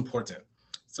this is important.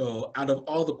 So out of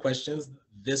all the questions,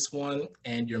 this one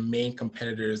and your main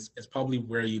competitors is probably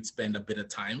where you'd spend a bit of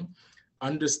time.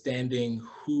 Understanding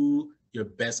who your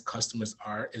best customers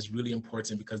are is really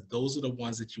important because those are the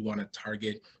ones that you want to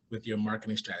target with your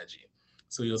marketing strategy.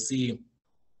 So you'll see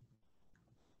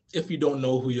if you don't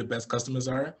know who your best customers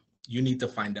are, you need to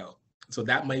find out. So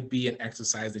that might be an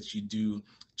exercise that you do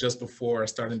just before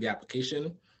starting the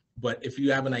application. But if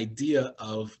you have an idea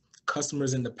of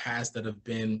customers in the past that have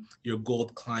been your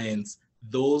gold clients,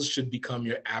 those should become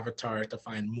your avatar to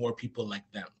find more people like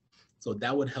them. So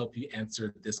that would help you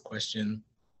answer this question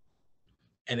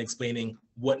and explaining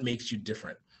what makes you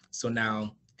different. So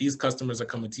now these customers are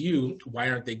coming to you. Why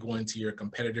aren't they going to your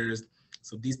competitors?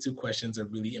 So these 2 questions are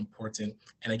really important.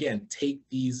 And again, take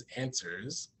these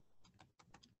answers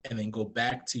and then go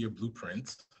back to your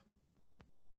blueprint.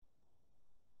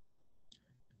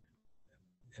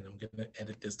 And I'm gonna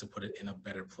edit this to put it in a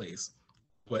better place.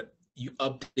 But you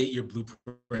update your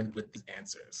blueprint with these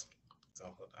answers. So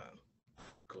hold on,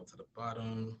 go to the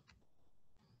bottom.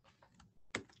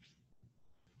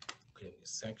 Create a new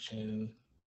section.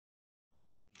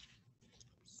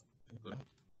 One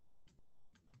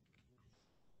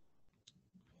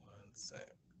sec.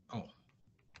 Oh.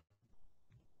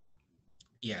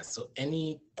 Yeah, so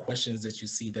any questions that you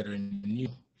see that are new,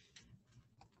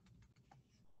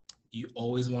 you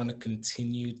always want to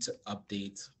continue to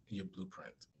update your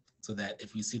blueprint so that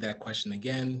if you see that question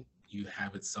again, you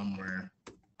have it somewhere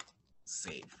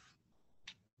safe.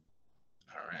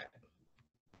 All right.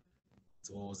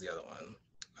 So what was the other one?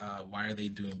 Why are they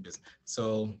doing business?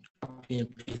 So copy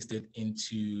and paste it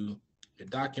into your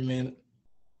document,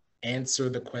 answer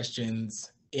the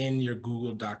questions in your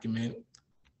Google document.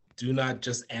 Do not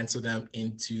just answer them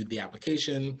into the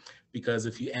application, because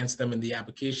if you answer them in the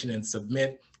application and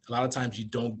submit, a lot of times you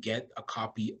don't get a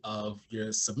copy of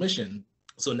your submission.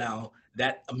 So now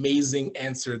that amazing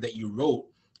answer that you wrote,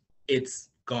 it's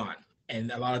gone.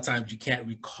 And a lot of times you can't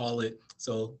recall it.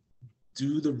 So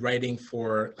do the writing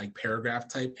for like paragraph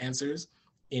type answers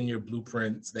in your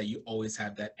blueprints so that you always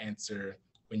have that answer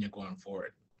when you're going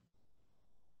forward.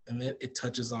 And then it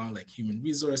touches on like human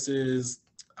resources,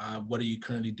 what are you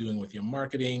currently doing with your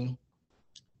marketing?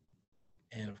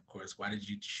 And of course, why did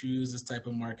you choose this type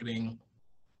of marketing?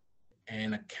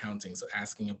 And accounting, so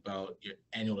asking about your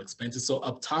annual expenses. So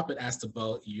up top, it asked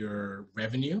about your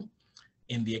revenue.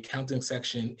 In the accounting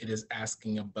section, it is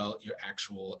asking about your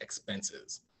actual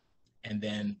expenses. And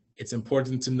then it's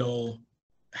important to know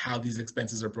how these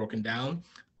expenses are broken down,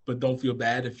 but don't feel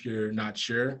bad if you're not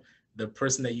sure. The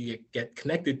person that you get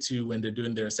connected to when they're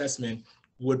doing their assessment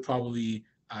would probably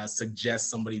suggest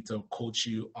somebody to coach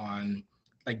you on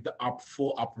like the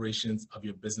full operations of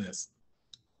your business.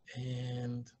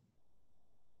 And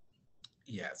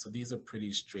yeah, so these are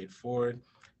pretty straightforward.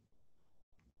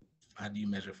 How do you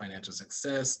measure financial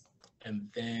success? And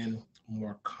then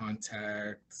more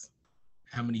contacts.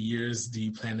 How many years do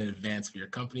you plan in advance for your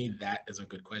company? That is a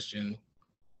good question.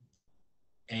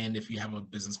 And if you have a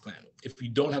business plan. If you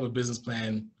don't have a business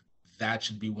plan, that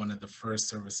should be one of the first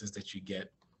services that you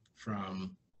get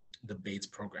from the Bates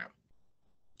program.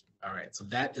 All right, so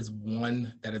that is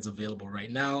one that is available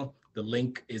right now. The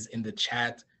link is in the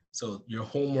chat. So your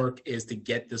homework is to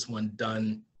get this one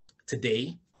done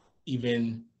today.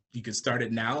 Even you could start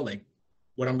it now. Like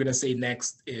what I'm gonna say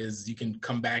next is you can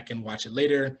come back and watch it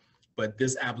later, but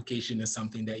this application is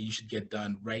something that you should get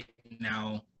done right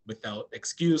now without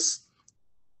excuse.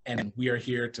 And we are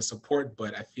here to support,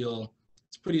 but I feel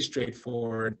it's pretty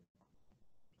straightforward.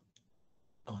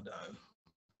 Hold on,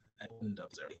 I opened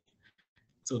up already.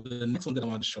 So the next one that I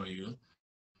want to show you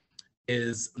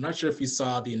is, I'm not sure if you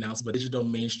saw the announcement, but Digital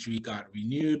Main Street got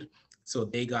renewed. So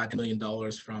they got $1 million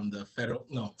from the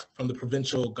from the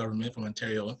provincial government, from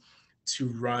Ontario, to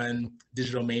run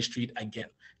Digital Main Street again.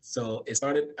 So it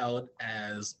started out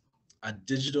as a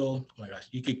digital, oh my gosh,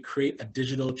 you could create a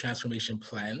digital transformation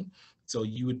plan. So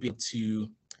you would be able to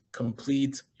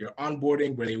complete your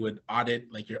onboarding where they would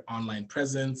audit like your online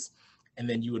presence. And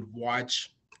then you would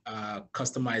watch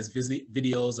customized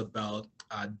videos about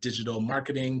digital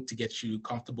marketing to get you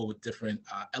comfortable with different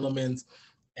elements.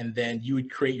 And then you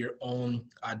would create your own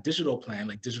digital plan,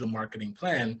 like digital marketing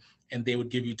plan, and they would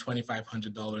give you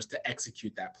 $2,500 to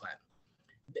execute that plan.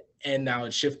 And now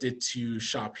it shifted to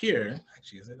Shop Here.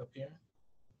 Actually, is it up here?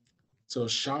 So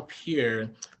Shop Here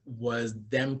was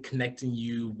them connecting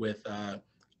you with a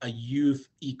youth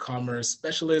e-commerce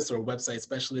specialist or website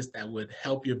specialist that would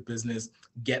help your business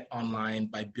get online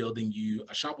by building you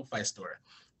a Shopify store.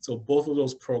 So both of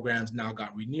those programs now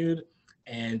got renewed.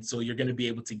 And so you're going to be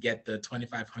able to get the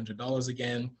 $2,500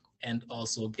 again and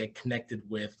also get connected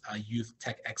with a youth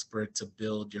tech expert to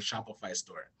build your Shopify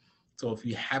store. So if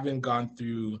you haven't gone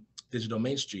through Digital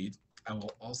Main Street, I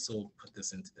will also put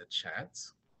this into the chat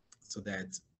so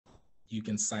that you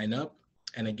can sign up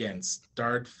and again,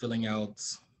 start filling out.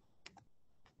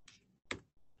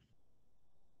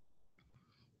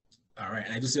 All right,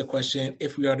 and I just see a question.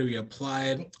 If we already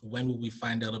applied, when will we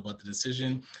find out about the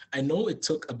decision? I know it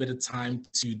took a bit of time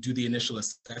to do the initial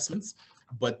assessments,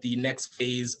 but the next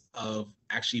phase of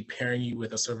actually pairing you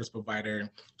with a service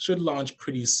provider should launch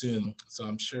pretty soon. So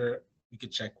I'm sure you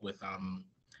could check with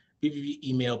BBP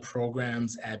email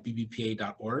programs at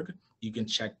bbpa.org. You can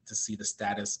check to see the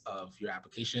status of your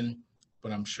application,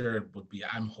 but I'm sure it would be,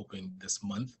 I'm hoping this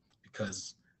month,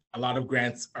 because a lot of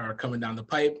grants are coming down the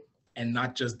pipe. And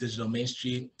not just Digital Main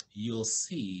Street, you'll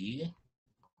see,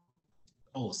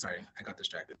 oh, sorry, I got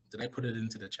distracted. Did I put it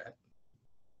into the chat?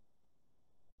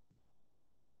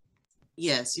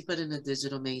 Yes, you put in the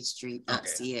digitalmainstreet.ca.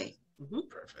 Okay.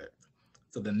 Perfect.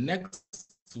 So the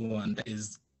next one that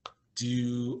is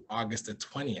due August the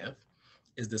 20th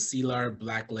is the CELAR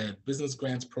Black-Led Business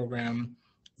Grants Program.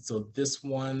 So this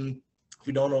one, if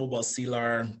you don't know about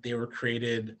CELAR, they were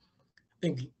created, I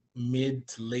think, mid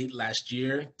to late last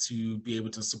year to be able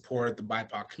to support the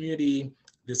BIPOC community.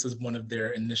 This is one of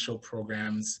their initial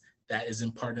programs that is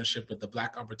in partnership with the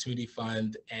Black Opportunity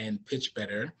Fund and Pitch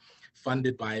Better,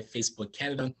 funded by Facebook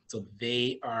Canada. So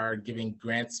they are giving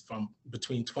grants from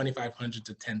between $2,500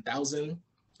 to $10,000.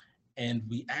 And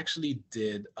we actually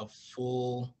did a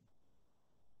full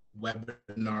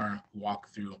webinar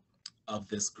walkthrough of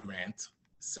this grant.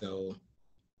 So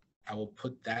I will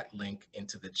put that link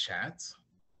into the chat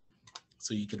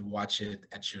so you could watch it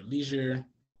at your leisure.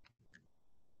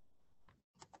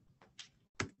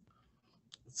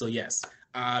 So yes,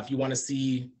 if you want to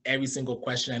see every single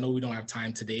question, I know we don't have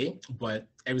time today, but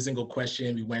every single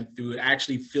question we went through, I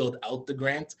actually filled out the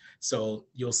grant. So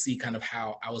you'll see kind of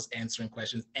how I was answering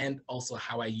questions and also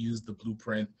how I used the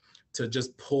blueprint to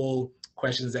just pull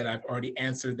questions that I've already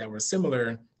answered that were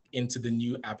similar into the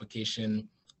new application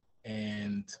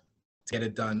and to get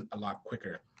it done a lot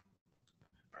quicker.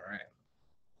 All right.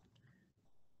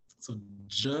 So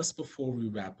just before we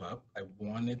wrap up, I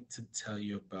wanted to tell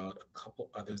you about a couple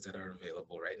others that are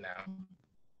available right now.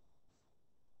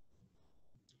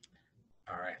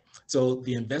 All right, so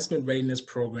the Investment Readiness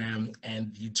Program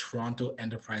and the Toronto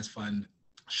Enterprise Fund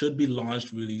should be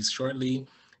launched really shortly.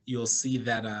 You'll see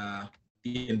that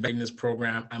the Readiness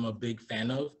Program I'm a big fan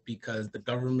of because the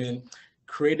government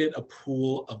created a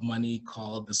pool of money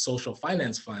called the Social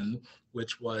Finance Fund,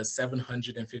 which was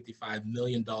 $755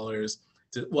 million.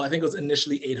 Well, I think it was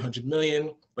initially 800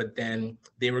 million, but then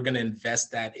they were going to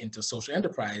invest that into social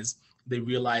enterprise. They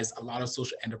realized a lot of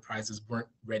social enterprises weren't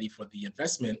ready for the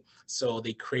investment. So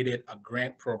they created a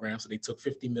grant program. So they took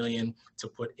 50 million to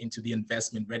put into the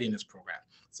Investment Readiness Program.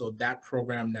 So that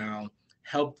program now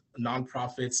helped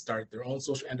nonprofits start their own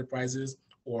social enterprises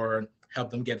or help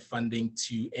them get funding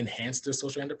to enhance their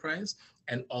social enterprise,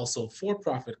 and also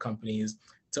for-profit companies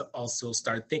to also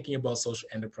start thinking about social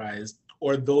enterprise,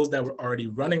 or those that were already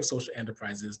running social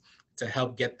enterprises to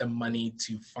help get them money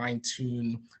to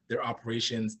fine-tune their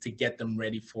operations to get them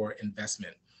ready for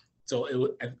investment.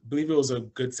 So I believe it was a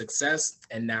good success,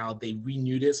 and now they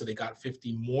renewed it, so they got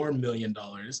 $50 million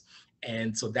more.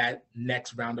 And so that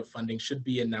next round of funding should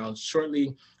be announced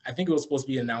shortly. I think it was supposed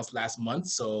to be announced last month,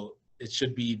 so it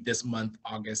should be this month,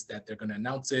 August, that they're going to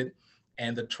announce it.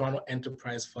 And the Toronto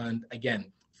Enterprise Fund,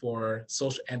 again, for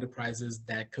social enterprises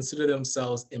that consider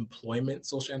themselves employment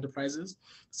social enterprises.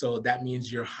 So that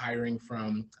means you're hiring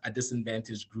from a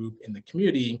disadvantaged group in the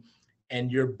community,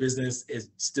 and your business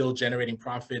is still generating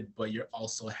profit, but you're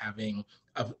also having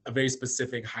a very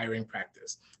specific hiring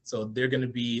practice. So they're going to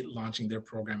be launching their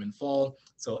program in fall.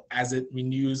 So as it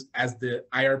renews, as the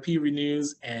IRP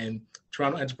renews and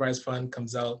Toronto Enterprise Fund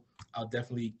comes out, I'll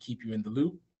definitely keep you in the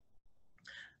loop.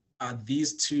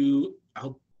 These two,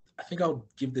 I think I'll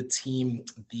give the team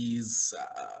these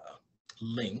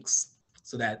links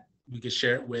so that we can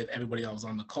share it with everybody else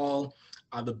on the call.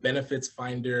 The Benefits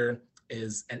Finder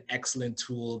is an excellent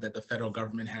tool that the federal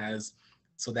government has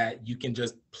so that you can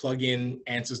just plug in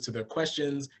answers to their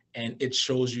questions, and it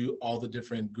shows you all the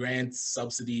different grants,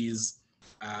 subsidies,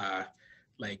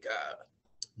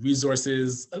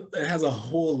 resources. It has a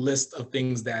whole list of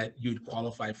things that you'd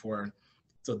qualify for.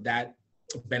 So that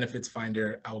Benefits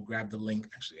Finder, I'll grab the link.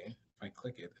 Actually, if I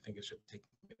click it, I think it should take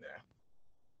me there.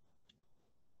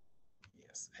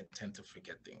 Yes, I tend to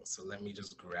forget things. So let me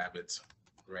just grab it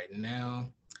right now,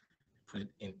 put it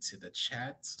into the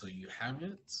chat so you have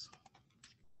it.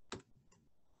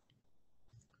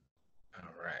 All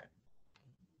right.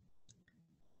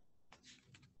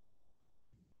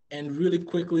 And really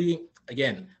quickly,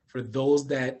 again, for those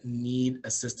that need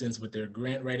assistance with their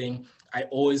grant writing, I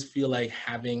always feel like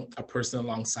having a person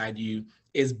alongside you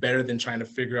is better than trying to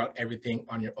figure out everything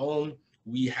on your own.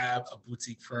 We have a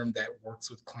boutique firm that works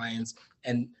with clients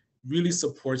and really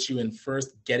supports you in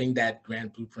first getting that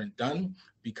grant blueprint done,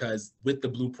 because with the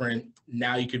blueprint,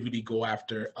 now you could really go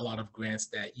after a lot of grants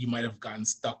that you might have gotten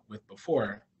stuck with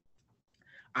before.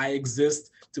 I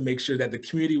exist to make sure that the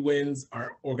community wins.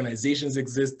 Our organizations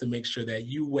exist to make sure that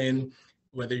you win.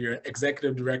 Whether you're an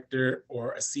executive director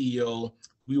or a CEO,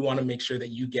 we want to make sure that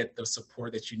you get the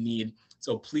support that you need.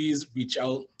 So please reach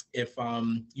out. If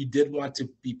you did want to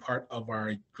be part of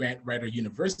our Grant Writer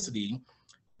University,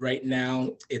 right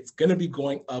now it's going to be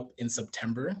going up in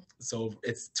September. So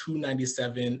it's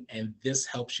 $297, and this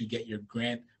helps you get your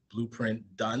grant blueprint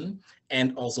done.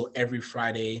 And also every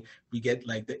Friday, we get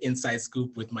like the inside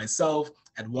scoop with myself.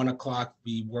 At 1 o'clock,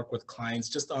 we work with clients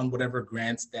just on whatever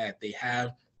grants that they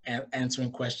have, and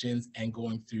answering questions and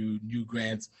going through new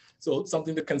grants. So it's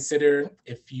something to consider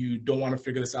if you don't want to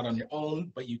figure this out on your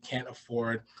own, but you can't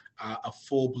afford a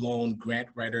full-blown grant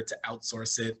writer to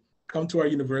outsource it. Come to our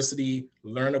university,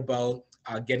 learn about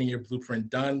getting your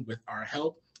blueprint done with our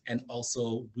help, and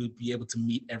also we'll be able to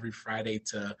meet every Friday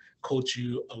to coach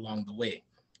you along the way.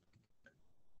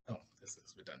 Oh, this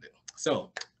is redundant.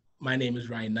 So my name is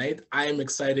Ryan Knight. I am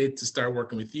excited to start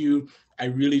working with you. I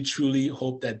really, truly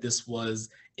hope that this was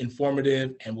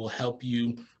informative and will help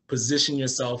you position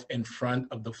yourself in front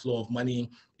of the flow of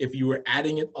money. If you were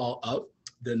adding it all up,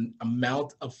 the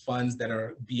amount of funds that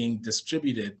are being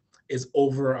distributed is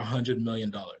over $100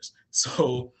 million.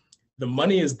 So the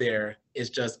money is there. It's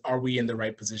just, are we in the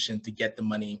right position to get the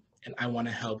money? And I want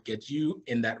to help get you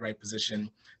in that right position.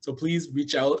 So please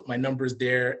reach out. My number is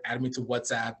there. Add me to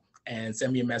WhatsApp and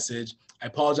send me a message. I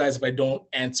apologize if I don't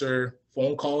answer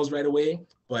phone calls right away,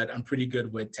 but I'm pretty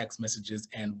good with text messages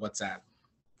and WhatsApp.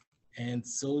 And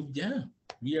so, yeah,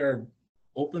 we are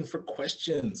open for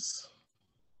questions.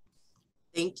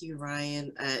 Thank you,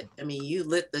 Ryan. I mean, you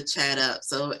lit the chat up.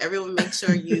 So everyone make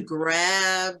sure you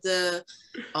grab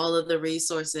all of the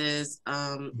resources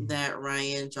that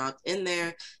Ryan dropped in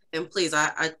there. And please,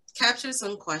 I captured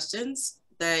some questions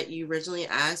that you originally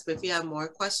asked, but if you have more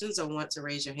questions or want to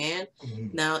raise your hand,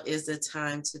 now is the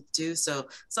time to do so.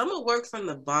 So I'm gonna work from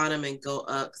the bottom and go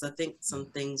up because I think some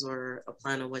things were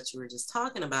applying to what you were just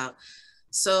talking about.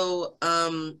 So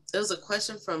there was a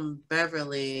question from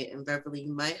Beverly, and Beverly,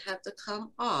 you might have to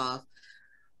come off.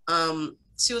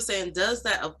 She was saying, does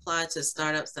that apply to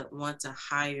startups that want to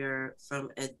hire from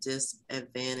a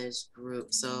disadvantaged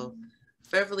group? So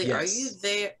Beverly, yes. Are you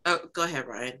there? Oh, go ahead,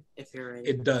 Ryan, if you're ready.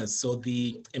 It does. So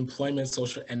the Employment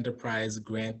Social Enterprise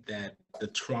grant that the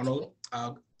Toronto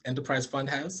Enterprise Fund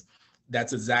has,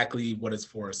 that's exactly what it's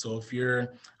for. So if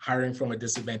you're hiring from a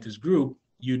disadvantaged group,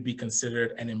 you'd be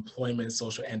considered an employment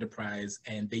social enterprise,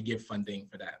 and they give funding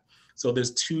for that. So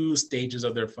there's 2 stages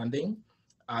of their funding.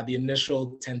 The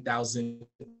initial $10,000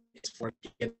 is for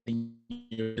getting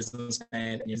your business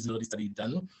plan and your feasibility study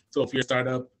done. So if you're a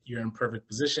startup, you're in perfect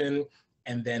position.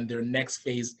 And then their next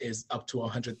phase is up to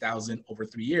 $100,000 over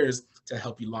 3 years to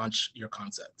help you launch your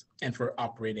concept and for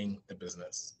operating the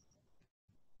business.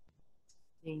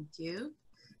 Thank you.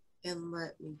 And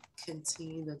let me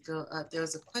continue to go up. There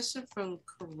was a question from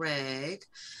Craig.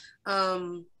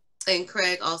 And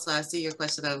Craig, also, I see your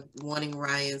question of wanting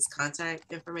Ryan's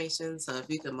contact information. So if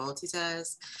you could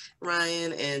multitask,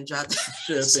 Ryan, and drop that,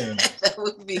 sure thing. That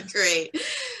would be great.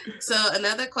 So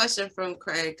another question from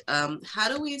Craig. How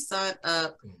do we sign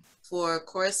up for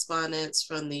correspondence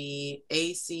from the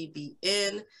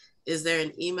ACBN? Is there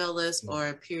an email list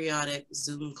or periodic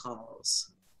Zoom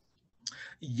calls?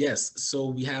 Yes, so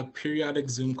we have periodic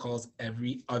Zoom calls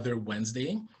every other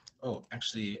Wednesday. Oh,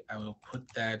 actually, I will put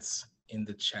that in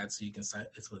the chat so you can sign.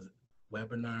 It was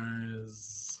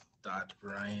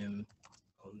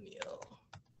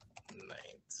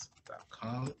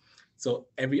webinars.brianoneillknight.com. So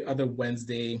every other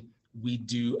Wednesday, we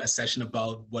do a session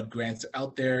about what grants are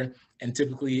out there. And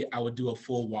typically, I would do a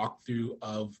full walkthrough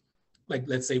of, like,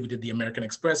 let's say we did the American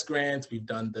Express grant, we've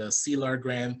done the CELAR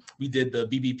grant, we did the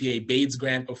BBPA BAIDS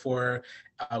grant before,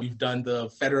 we've done the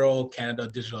Federal Canada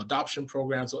Digital Adoption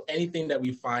Program. So anything that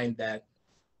we find that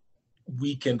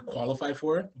we can qualify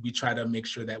for, we try to make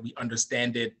sure that we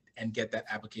understand it and get that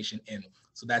application in.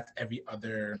 So that's every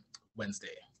other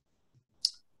Wednesday.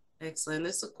 Excellent.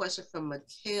 This is a question from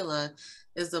Michaela.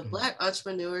 Is the Black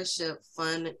Entrepreneurship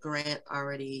Fund grant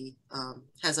already,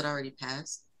 has it already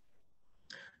passed?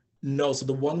 No, so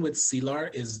the one with CELAR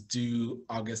is due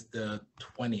August the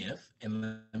 20th.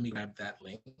 And let me grab that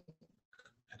link.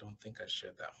 I don't think I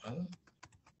shared that one.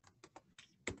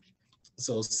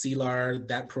 So CELAR,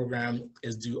 that program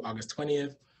is due August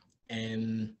 20th.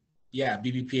 And yeah,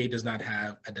 BBPA does not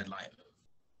have a deadline.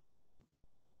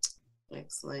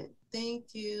 Excellent.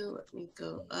 Thank you. Let me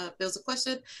go up. There was a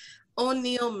question.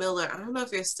 O'Neill Miller, I don't know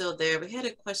if you're still there. We had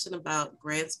a question about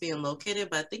grants being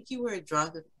located, but I think you were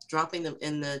dropping them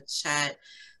in the chat.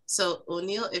 So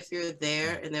O'Neill, if you're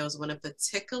there and there was one in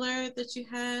particular that you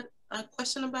had a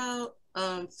question about,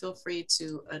 feel free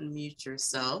to unmute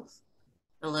yourself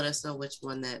and let us know which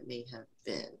one that may have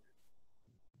been.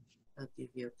 I'll give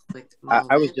you a quick moment.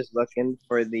 I was just looking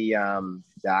for the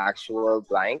actual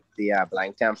blank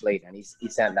template, and he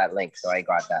sent that link, so I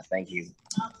got that. Thank you.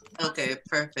 Okay,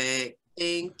 perfect.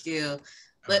 Thank you.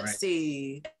 Let's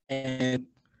see. And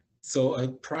so a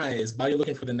prize, while you're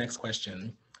looking for the next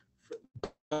question,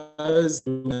 because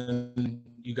when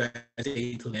you guys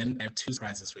say to end, I have 2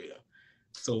 prizes for you.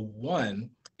 So one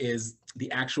is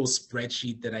the actual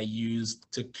spreadsheet that I use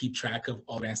to keep track of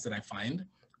all grants that I find.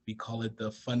 We call it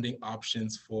the funding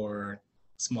options for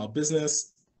small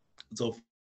business. So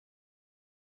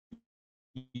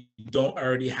if you don't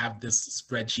already have this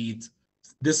spreadsheet,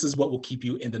 this is what will keep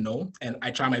you in the know. And I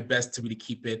try my best to really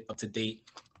keep it up to date,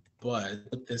 but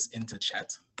put this into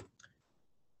chat.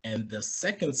 And the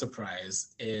second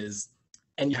surprise is,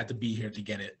 and you have to be here to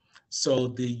get it. So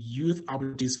the Youth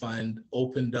Opportunities Fund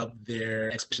opened up their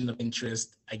expression of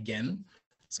interest again.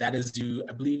 So that is due,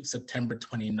 I believe, September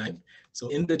 29th. So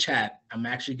in the chat, I'm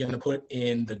actually going to put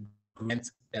in the grant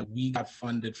that we got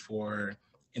funded for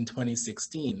in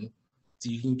 2016. So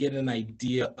you can get an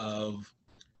idea of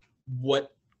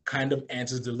what kind of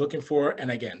answers they're looking for.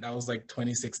 And again, that was like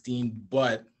 2016,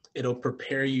 but it'll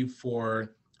prepare you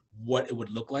for what it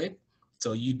would look like.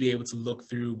 So you'd be able to look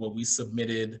through what we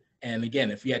submitted. And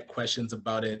again, if you had questions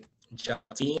about it, but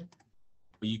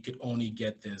you could only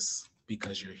get this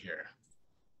because you're here.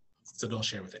 So don't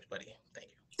share with anybody. Thank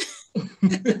you.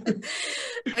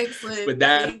 Excellent. But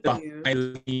that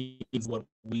is what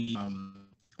we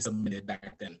submitted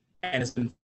back then. and it's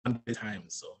been fun this time.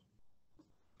 So.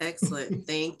 Excellent.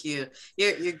 Thank you.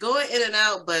 You're going in and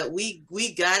out, but we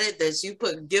got it that you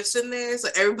put gifts in there. So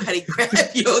everybody grab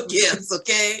your gifts,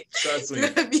 okay?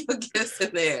 Grab your gifts in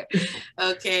there.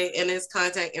 Okay. And his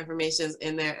contact information is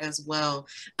in there as well.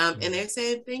 And they're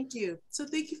saying thank you. So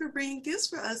thank you for bringing gifts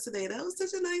for us today. That was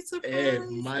such a nice surprise. Hey,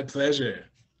 my pleasure.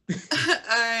 All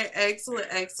right. Excellent.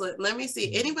 Excellent. Let me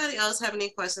see. Anybody else have any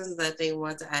questions that they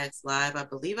want to ask live? I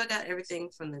believe I got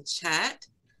everything from the chat.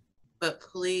 But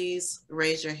please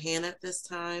raise your hand at this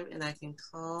time and I can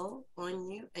call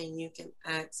on you and you can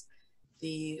ask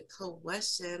the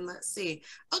question. Let's see.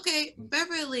 Okay,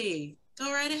 Beverly,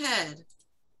 go right ahead.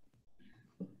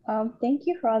 Thank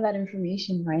you for all that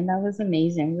information, Ryan. That was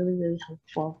amazing, really, really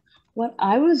helpful. What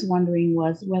I was wondering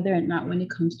was whether or not when it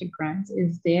comes to grants,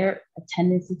 is there a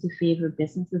tendency to favor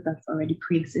businesses that's already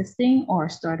pre-existing or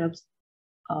startups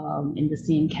in the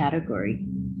same category?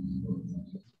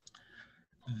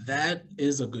 That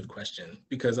is a good question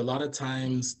because a lot of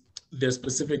times there's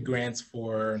specific grants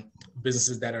for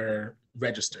businesses that are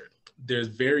registered. There's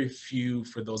very few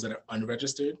for those that are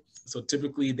unregistered. So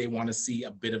typically they want to see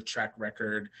a bit of track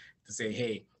record to say,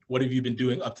 hey, what have you been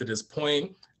doing up to this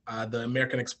point? The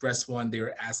American Express one, they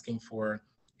were asking for,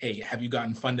 hey, have you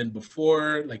gotten funded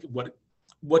before? Like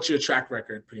what's your track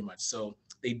record pretty much? So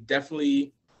they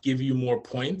definitely give you more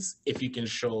points if you can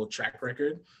show track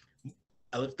record.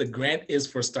 If the grant is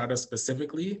for startups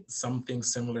specifically, something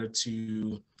similar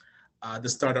to the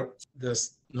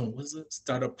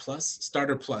Starter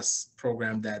Plus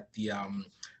program that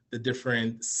the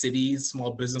different cities,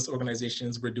 small business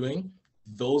organizations were doing,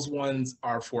 those ones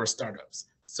are for startups.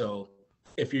 So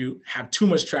if you have too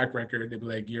much track record, they'd be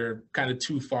like, you're kind of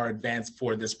too far advanced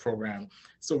for this program.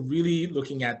 So really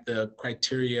looking at the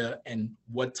criteria and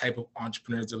what type of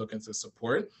entrepreneurs they're looking to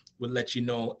support would let you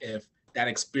know if that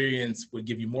experience would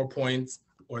give you more points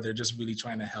or they're just really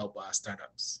trying to help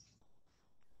startups.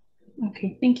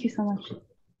 Okay, thank you so much.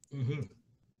 Mm-hmm.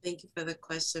 Thank you for the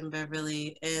question,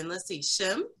 Beverly. And let's see,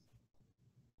 Shim.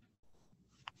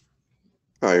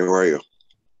 Hi, how are you?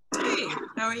 Hey,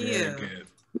 how are you? Good.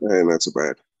 Hey, not too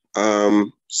bad.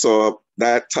 So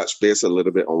that touched base a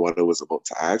little bit on what I was about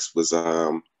to ask was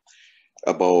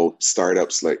about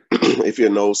startups. Like if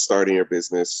you're starting your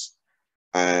business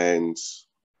and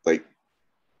like,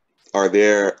 are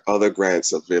there other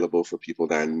grants available for people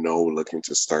that are looking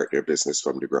to start their business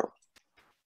from the ground?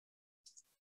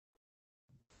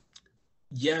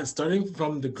 Yeah, starting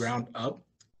from the ground up,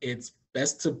 it's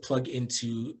best to plug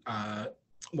into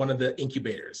one of the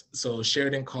incubators. So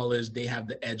Sheridan College, they have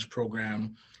the EDGE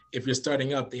program. If you're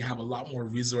starting up, they have a lot more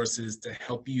resources to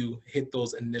help you hit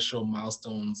those initial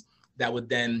milestones that would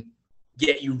then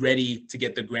get you ready to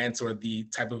get the grants or the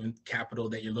type of capital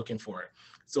that you're looking for.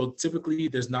 So typically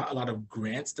there's not a lot of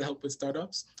grants to help with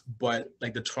startups, but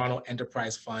like the Toronto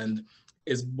Enterprise Fund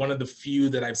is one of the few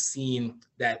that I've seen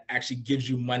that actually gives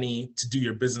you money to do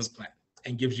your business plan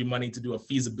and gives you money to do a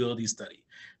feasibility study.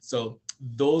 So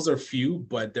those are few,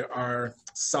 but there are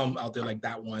some out there like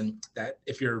that one that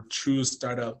if you're a true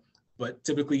startup, but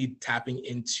typically tapping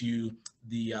into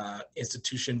the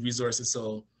institution resources.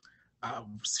 So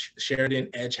Sheridan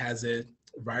Edge has it,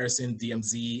 Ryerson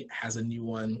DMZ has a new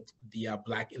one, the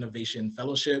Black Innovation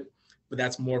Fellowship, but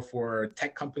that's more for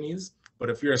tech companies. But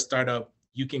if you're a startup,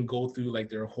 you can go through like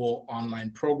their whole online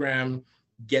program,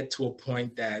 get to a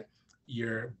point that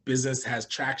your business has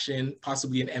traction,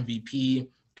 possibly an MVP,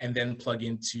 and then plug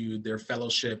into their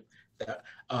fellowship. That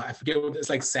I forget what it's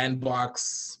like,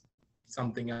 Sandbox,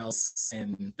 something else,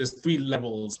 and there's 3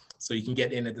 levels, so you can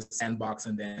get in at the Sandbox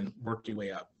and then work your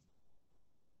way up.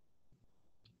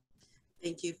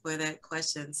 Thank you for that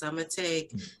question. So I'm gonna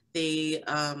take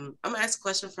I'm gonna ask a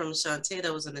question from Shantae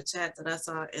that was in the chat that I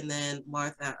saw, and then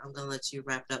Martha, I'm gonna let you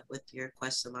wrap it up with your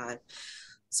question live.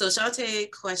 So Shantae's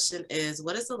question is,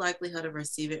 what is the likelihood of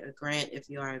receiving a grant if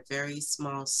you are a very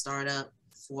small startup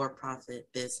for-profit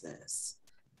business?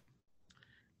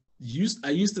 I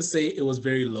used to say it was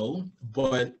very low,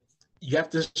 but you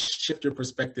have to shift your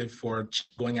perspective for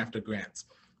going after grants.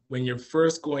 When you're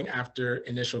first going after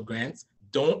initial grants,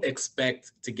 don't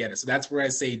expect to get it. So that's where I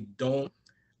say don't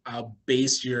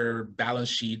base your balance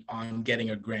sheet on getting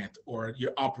a grant or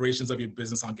your operations of your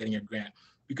business on getting a grant,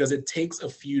 because it takes a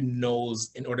few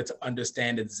no's in order to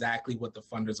understand exactly what the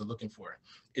funders are looking for.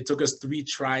 It took us 3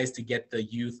 tries to get the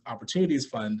Youth Opportunities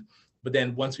Fund, but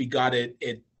then once we got it,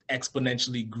 it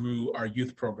exponentially grew our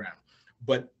youth program.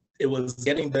 But it was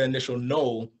getting the initial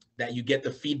no that you get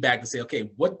the feedback to say,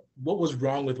 okay, what was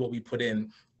wrong with what we put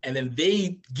in? and then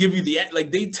they give you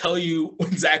they tell you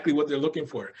exactly what they're looking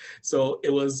for. So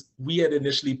we had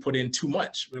initially put in too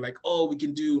much. We're like, oh, we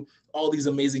can do all these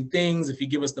amazing things. If you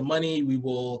give us the money, we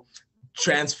will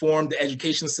transform the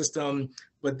education system.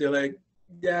 But they're like,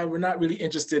 yeah, we're not really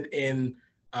interested in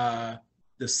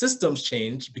the systems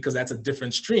change, because that's a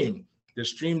different stream. The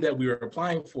stream that we were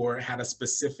applying for had a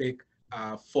specific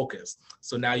focus.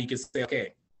 So now you can say,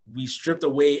 okay, we stripped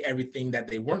away everything that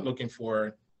they weren't looking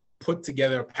for, put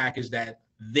together a package that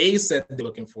they said they're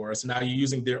looking for. So now you're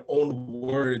using their own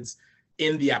words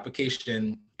in the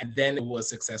application, and then it was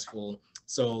successful.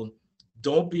 So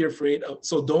don't be afraid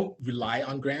don't rely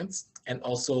on grants, and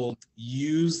also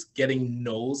use getting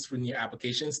no's from your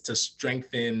applications to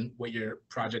strengthen what your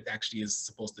project actually is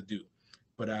supposed to do.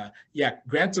 But yeah,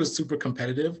 grants are super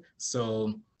competitive.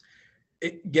 So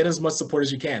get as much support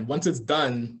as you can. Once it's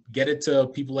done, get it to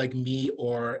people like me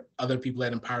or other people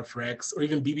at Empowered for X, or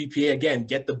even BBPA. Again,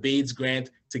 get the BAIDS grant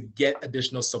to get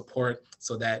additional support,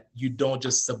 so that you don't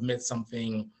just submit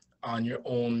something on your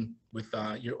own with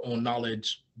your own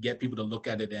knowledge. Get people to look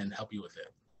at it and help you with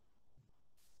it.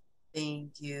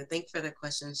 Thank you. Thank you for the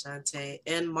question, Shante.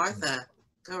 And Martha,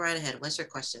 go right ahead. What's your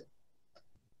question?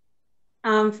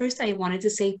 First, I wanted to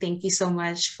say thank you so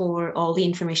much for all the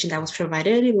information that was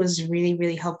provided. It was really,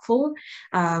 really helpful.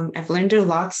 I've learned a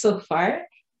lot so far.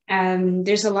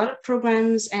 There's a lot of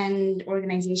programs and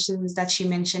organizations that you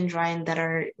mentioned, Ryan, that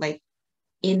are like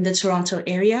in the Toronto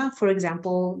area. For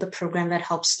example, the program that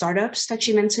helps startups that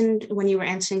you mentioned when you were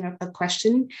answering a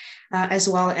question, as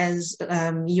well as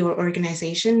your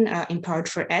organization, Empowered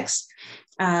for X.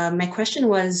 My question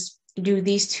was, do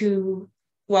these two,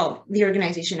 well, the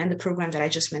organization and the program that I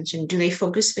just mentioned, do they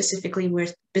focus specifically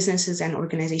with businesses and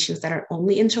organizations that are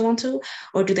only in Toronto,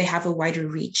 or do they have a wider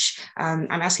reach? I'm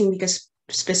asking because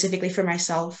specifically for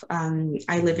myself,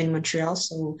 I live in Montreal,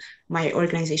 so my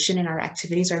organization and our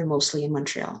activities are mostly in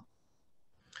Montreal.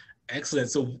 Excellent.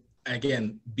 So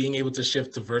again, being able to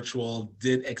shift to virtual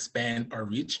did expand our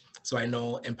reach. So I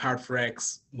know Empowered for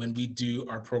X, when we do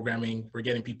our programming, we're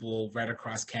getting people right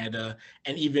across Canada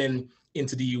and even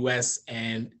into the US,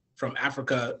 and from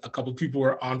Africa, a couple of people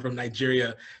were on from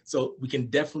Nigeria. So we can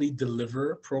definitely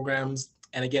deliver programs.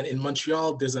 And again, in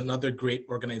Montreal, there's another great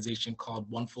organization called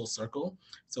One Full Circle.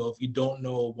 So if you don't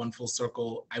know One Full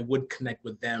Circle, I would connect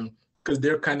with them, because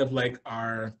they're kind of like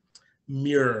our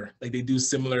mirror. Like, they do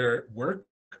similar work,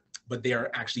 but they are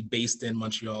actually based in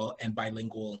Montreal and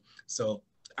bilingual. So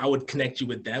I would connect you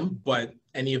with them, but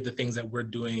any of the things that we're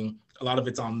doing, a lot of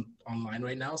it's online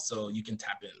right now, so you can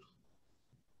tap in.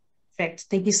 Perfect.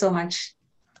 Thank you so much.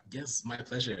 Yes, my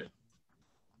pleasure.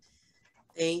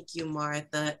 Thank you,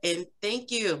 Martha. And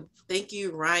thank you,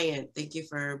 Ryan. Thank you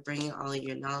for bringing all of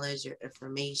your knowledge, your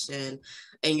information,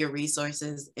 and your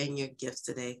resources and your gifts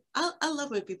today. I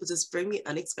love when people just bring me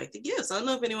unexpected gifts. I don't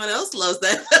know if anyone else loves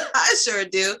that. I sure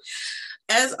do.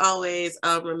 As always,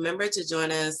 remember to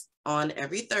join us on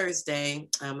every Thursday,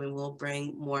 and we'll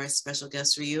bring more special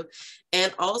guests for you.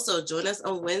 And also join us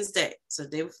on Wednesday. So the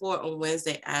day before on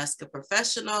Wednesday, Ask a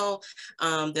Professional.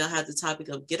 They'll have the topic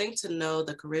of getting to know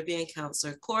the Caribbean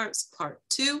Counselor Corps Part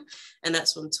 2, and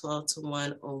that's from 12 to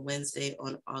 1 on Wednesday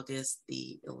on August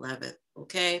the 11th.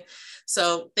 Okay,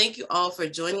 so thank you all for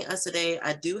joining us today.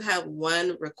 I do have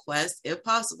one request, if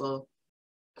possible.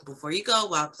 Before you go,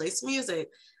 while I play some music,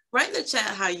 write in the chat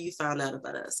how you found out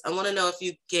about us. I want to know if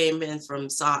you came in from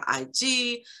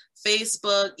IG,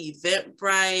 Facebook,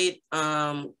 Eventbrite,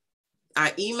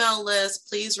 our email list.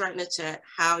 Please write in the chat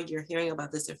how you're hearing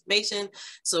about this information,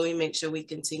 so we make sure we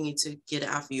continue to get it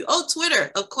out for you. Oh,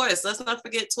 Twitter, of course. Let's not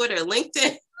forget Twitter,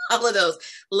 LinkedIn, all of those.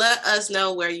 Let us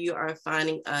know where you are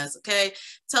finding us, okay?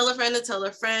 Tell a friend to tell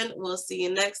a friend. We'll see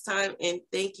you next time. And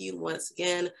thank you once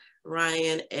again,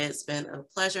 Ryan. It's been a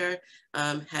pleasure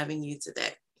having you today.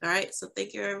 All right, so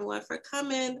thank you everyone for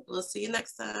coming. We'll see you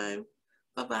next time.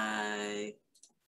 Bye-bye.